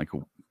doing like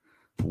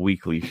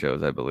weekly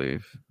shows, I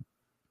believe.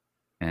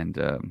 And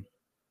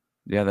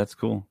yeah, that's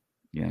cool.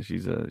 Yeah,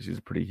 she's a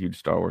pretty huge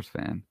Star Wars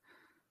fan.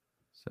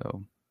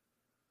 So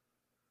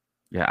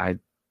yeah,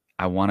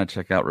 I want to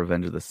check out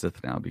Revenge of the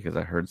Sith now because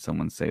I heard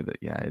someone say that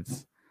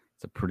it's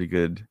a pretty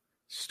good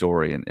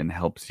story and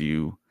helps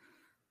you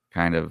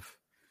kind of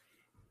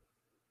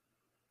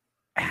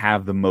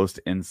have the most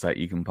insight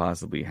you can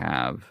possibly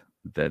have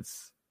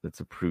that's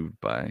approved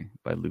by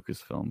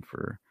Lucasfilm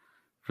for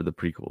the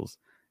prequels.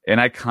 And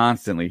I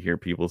constantly hear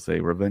people say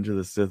Revenge of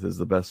the Sith is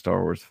the best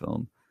Star Wars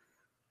film.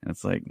 And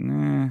it's like,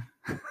 nah.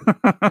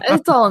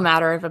 It's all a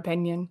matter of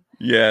opinion.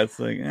 Yeah, it's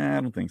like, I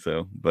don't think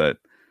so. But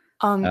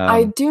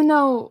I do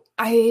know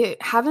I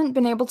haven't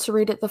been able to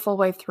read it the full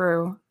way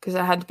through because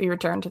it had to be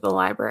returned to the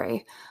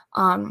library.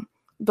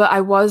 But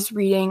I was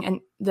reading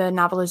the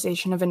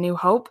novelization of A New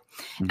Hope,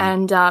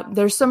 and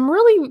there's some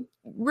really,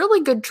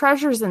 really good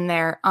treasures in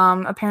there.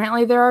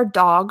 Apparently there are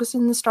dogs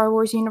in the Star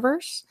Wars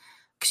universe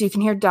because you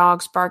can hear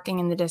dogs barking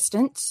in the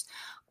distance.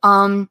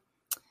 The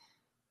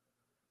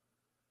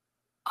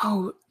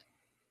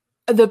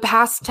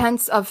past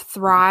tense of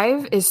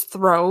thrive is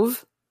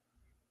throve.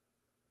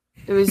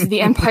 It was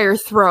the Empire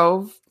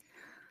throve,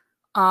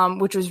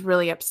 which was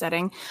really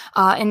upsetting.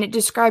 And it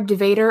described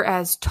Vader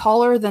as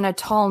taller than a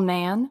tall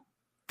man.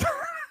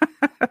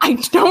 I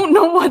don't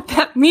know what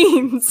that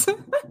means.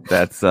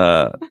 That's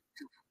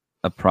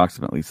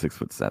approximately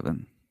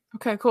 6'7".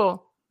 Okay,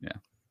 cool. Yeah.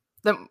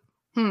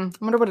 I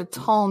wonder what a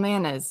tall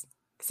man is.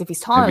 Because if he's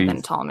taller than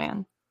a tall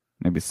man,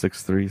 maybe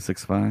 6'3",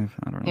 6'5".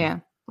 I don't know. Yeah,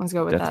 let's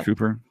go with Death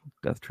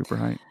that. Trooper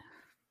height.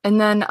 And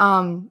then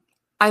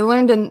I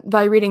learned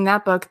by reading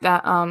that book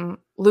that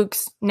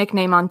Luke's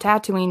nickname on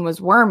Tatooine was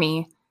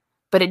Wormy,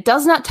 but it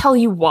does not tell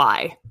you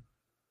why.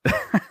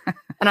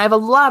 And I have a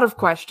lot of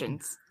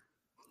questions.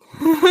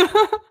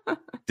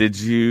 Did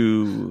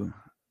you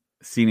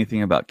see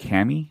anything about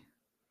Cammy?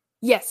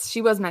 Yes,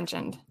 she was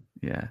mentioned.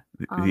 Yeah,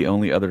 the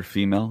only other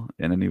female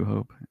in A New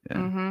Hope. Yeah.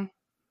 Mm-hmm.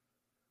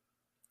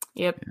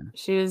 Yep, yeah.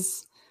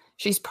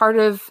 She's part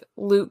of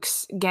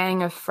Luke's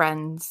gang of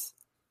friends.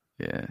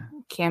 Yeah,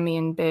 Cammy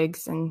and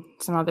Biggs and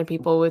some other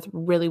people with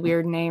really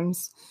weird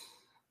names.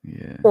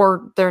 Yeah,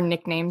 or their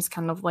nicknames,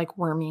 kind of like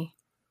Wormy.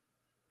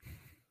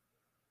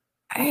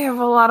 I have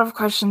a lot of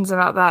questions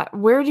about that.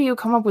 Where do you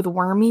come up with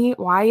Wormy?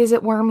 Why is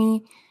it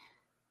Wormy?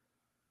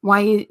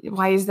 Why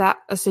is that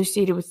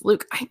associated with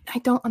Luke? I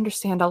don't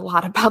understand a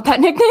lot about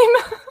that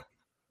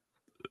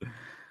nickname.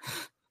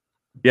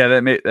 Yeah,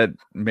 that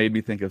made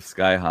me think of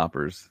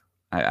Skyhoppers.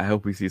 I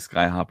hope we see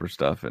Skyhopper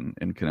stuff in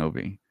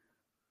Kenobi.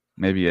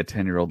 Maybe a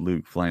 10-year-old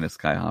Luke flying a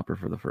Skyhopper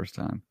for the first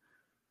time.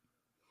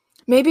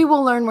 Maybe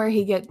we'll learn where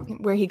he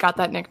got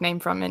that nickname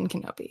from in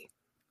Kenobi.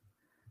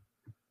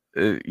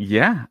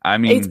 Yeah, I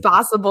mean, it's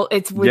possible.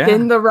 It's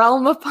within the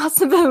realm of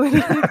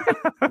possibility.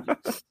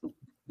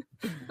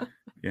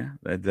 Yeah,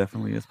 that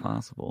definitely is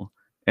possible.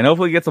 And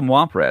hopefully get some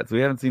Womp Rats. We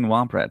haven't seen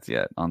Womp Rats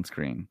yet on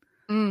screen.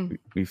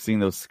 We've seen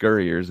those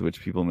scurriers,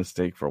 which people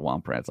mistake for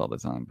Womp Rats all the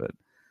time. But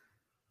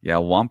yeah,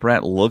 Womp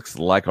Rat looks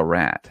like a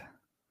rat.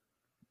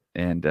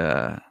 And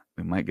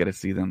we might get to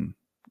see them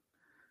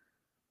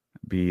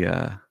be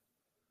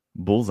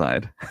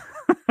bullseyed,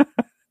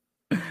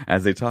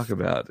 as they talk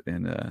about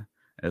in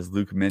as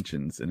Luke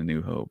mentions in A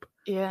New Hope.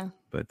 Yeah.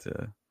 But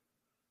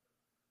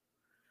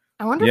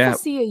I wonder if we'll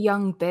see a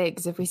young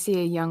Biggs, if we see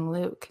a young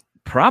Luke.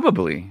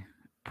 Probably.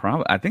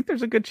 I think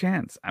there's a good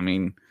chance. I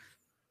mean,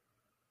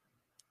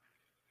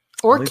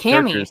 or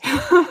Cammy.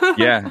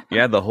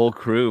 yeah, the whole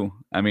crew.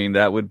 I mean,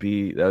 that would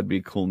be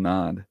a cool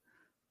nod,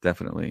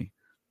 definitely.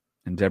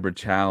 And Deborah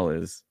Chow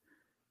is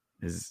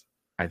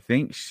I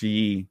think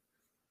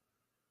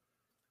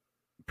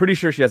pretty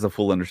sure she has a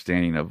full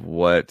understanding of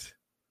what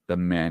the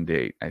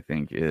mandate, I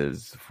think,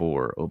 is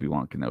for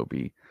Obi-Wan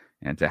Kenobi,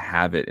 and to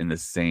have it in the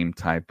same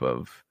type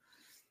of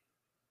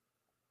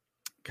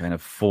kind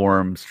of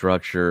form,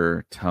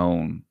 structure,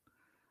 tone,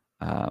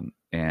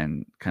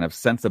 and kind of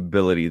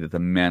sensibility that the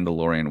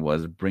Mandalorian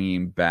was,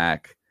 bringing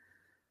back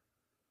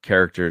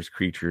characters,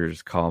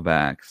 creatures,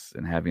 callbacks,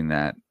 and having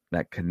that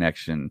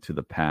connection to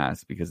the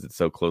past, because it's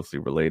so closely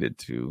related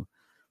to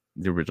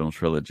the original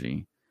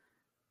trilogy.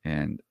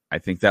 And I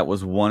think that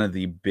was one of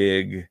the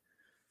big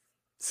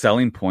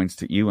selling points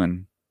to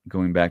Ewan,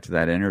 going back to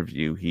that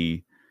interview.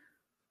 He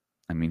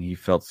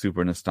felt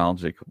super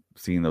nostalgic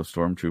seeing those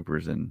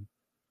stormtroopers,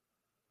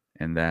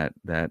 and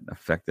that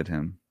affected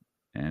him.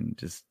 And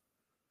just,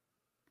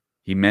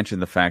 he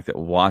mentioned the fact that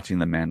watching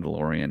The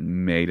Mandalorian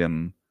made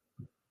him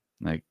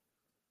like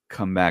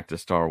come back to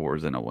Star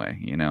Wars in a way,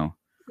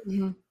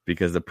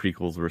 because the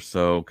prequels were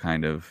so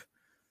kind of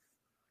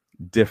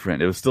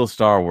different. It was still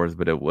Star Wars,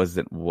 but it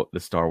wasn't what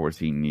the Star Wars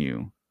he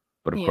knew.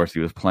 But of course,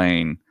 he was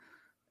playing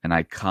an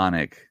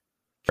iconic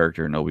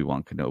character in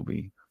Obi-Wan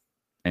Kenobi,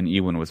 and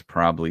Ewan was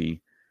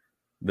probably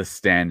the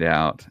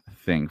standout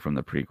thing from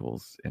the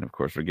prequels. And of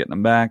course, we're getting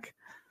him back.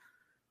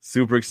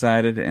 Super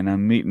excited, and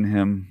I'm meeting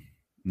him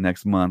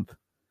next month.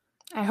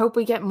 I hope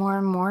we get more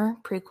and more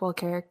prequel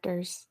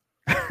characters.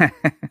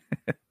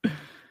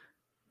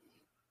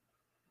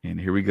 And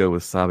here we go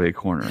with Sabe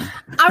Corner.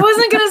 I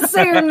wasn't going to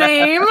say her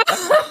name.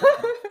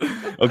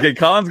 Okay,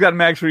 Colin's got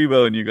Max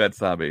Rebo and you got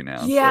Sabe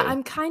now. Yeah, so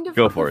I'm kind of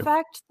go for the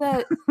fact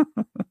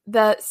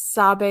that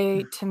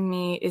Sabe to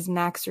me is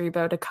Max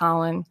Rebo to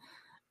Colin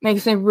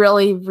makes me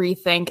really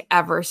rethink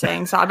ever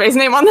saying Sabe's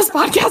name on this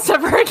podcast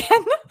ever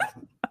again.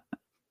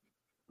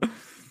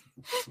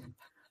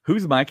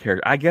 Who's my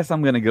character? I guess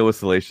I'm going to go with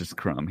Salacious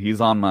Crumb. He's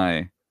on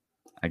my,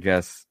 I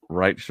guess,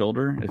 right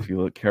shoulder, if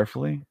you look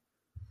carefully.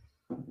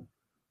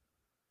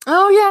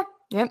 Oh, yeah.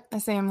 Yep, I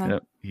see him then.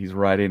 Yep. He's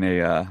riding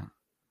a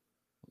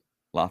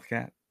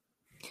Lothcat.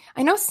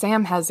 I know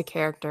Sam has a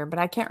character, but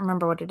I can't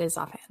remember what it is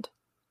offhand.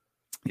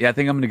 Yeah, I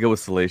think I'm going to go with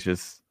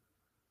Salacious.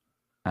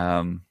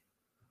 Yeah,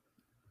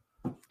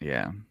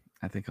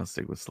 I think I'll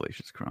stick with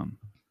Salacious Crumb.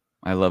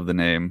 I love the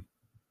name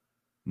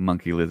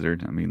Monkey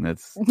Lizard. I mean,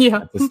 that's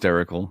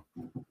hysterical.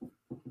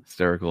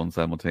 Hysterical and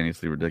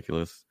simultaneously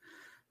ridiculous.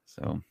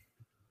 So,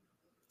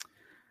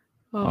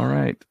 all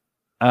right.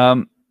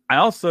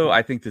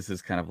 I think this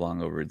is kind of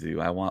long overdue.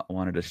 I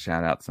wanted to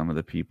shout out some of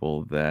the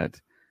people that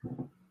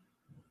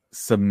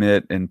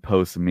submit and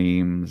post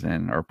memes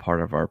and are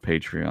part of our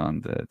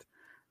Patreon that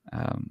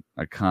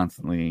are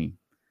constantly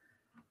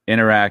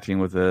interacting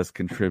with us,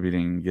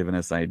 contributing, giving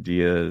us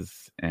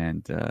ideas,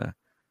 and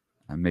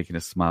making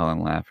us smile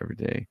and laugh every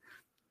day.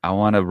 I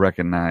want to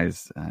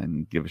recognize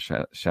and give a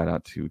shout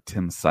out to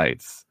Tim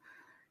Seitz.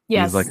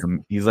 Yes,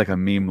 he's like a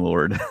meme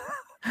lord.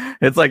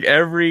 It's like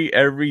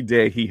every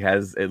day he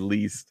has at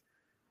least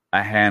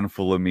a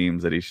handful of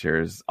memes that he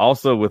shares.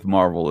 Also with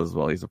Marvel as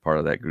well. He's a part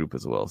of that group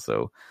as well.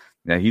 So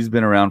yeah, he's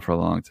been around for a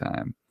long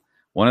time.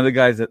 one of the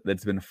guys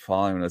that's been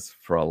following us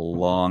for a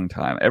long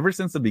time, ever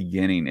since the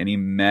beginning. And he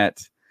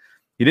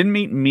didn't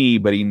meet me,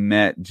 but he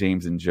met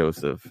James and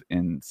Joseph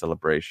in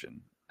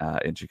Celebration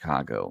in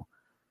Chicago,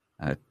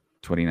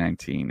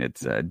 2019.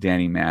 It's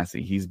Danny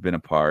Massey. He's been a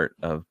part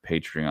of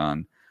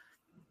Patreon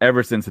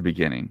ever since the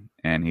beginning,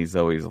 and he's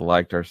always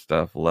liked our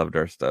stuff, loved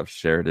our stuff,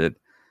 shared it.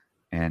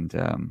 And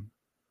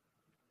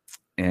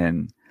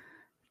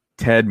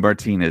Ted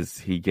Martinez,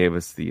 he gave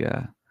us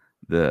the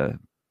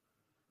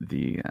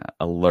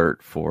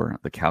alert for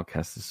the Cal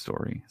Kestis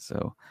story.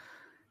 So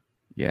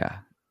yeah.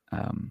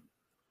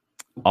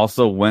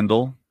 Also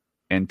Wendell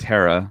and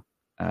Tara,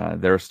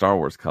 they're a Star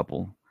Wars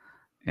couple,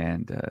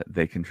 and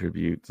they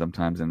contribute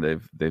sometimes, and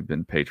they've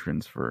been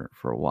patrons for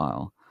a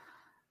while.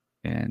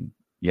 And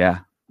yeah,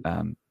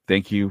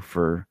 thank you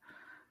for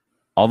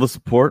all the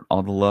support,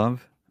 all the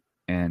love.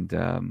 And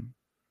I'm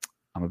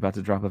about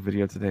to drop a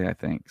video today, I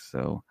think,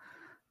 so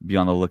be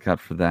on the lookout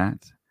for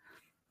that.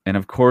 And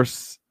of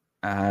course,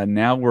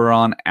 now we're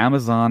on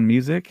Amazon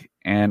Music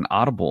and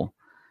Audible,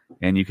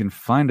 and you can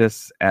find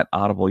us at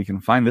Audible. You can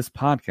find this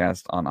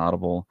podcast on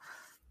Audible,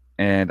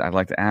 and I'd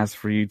like to ask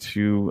for you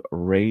to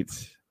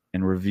rate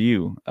and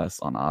review us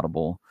on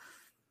Audible.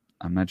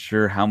 I'm not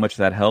sure how much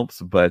that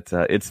helps, but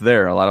it's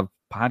there. A lot of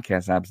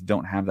podcast apps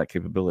don't have that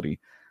capability.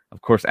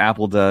 Of course,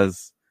 Apple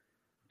does.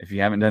 If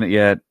you haven't done it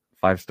yet,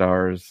 5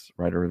 stars,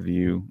 write a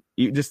review.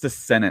 Just a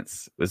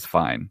sentence is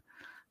fine.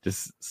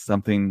 Just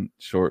something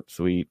short,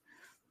 sweet,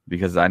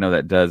 because I know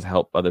that does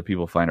help other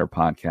people find our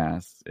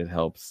podcasts. It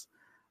helps.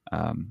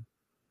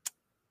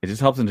 It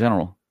just helps in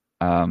general.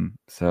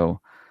 So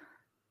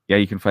yeah,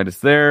 you can find us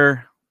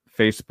there.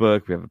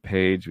 Facebook, we have a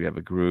page, we have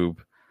a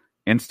group.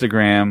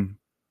 Instagram,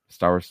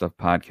 Star Wars Stuff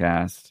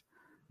Podcast.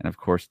 And of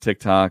course,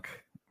 TikTok,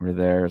 we're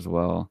there as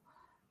well.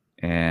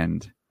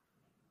 And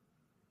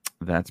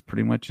that's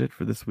pretty much it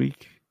for this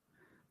week.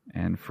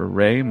 And for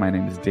Ray, my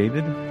name is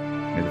David.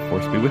 May the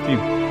Force be with you.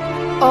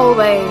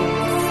 Always.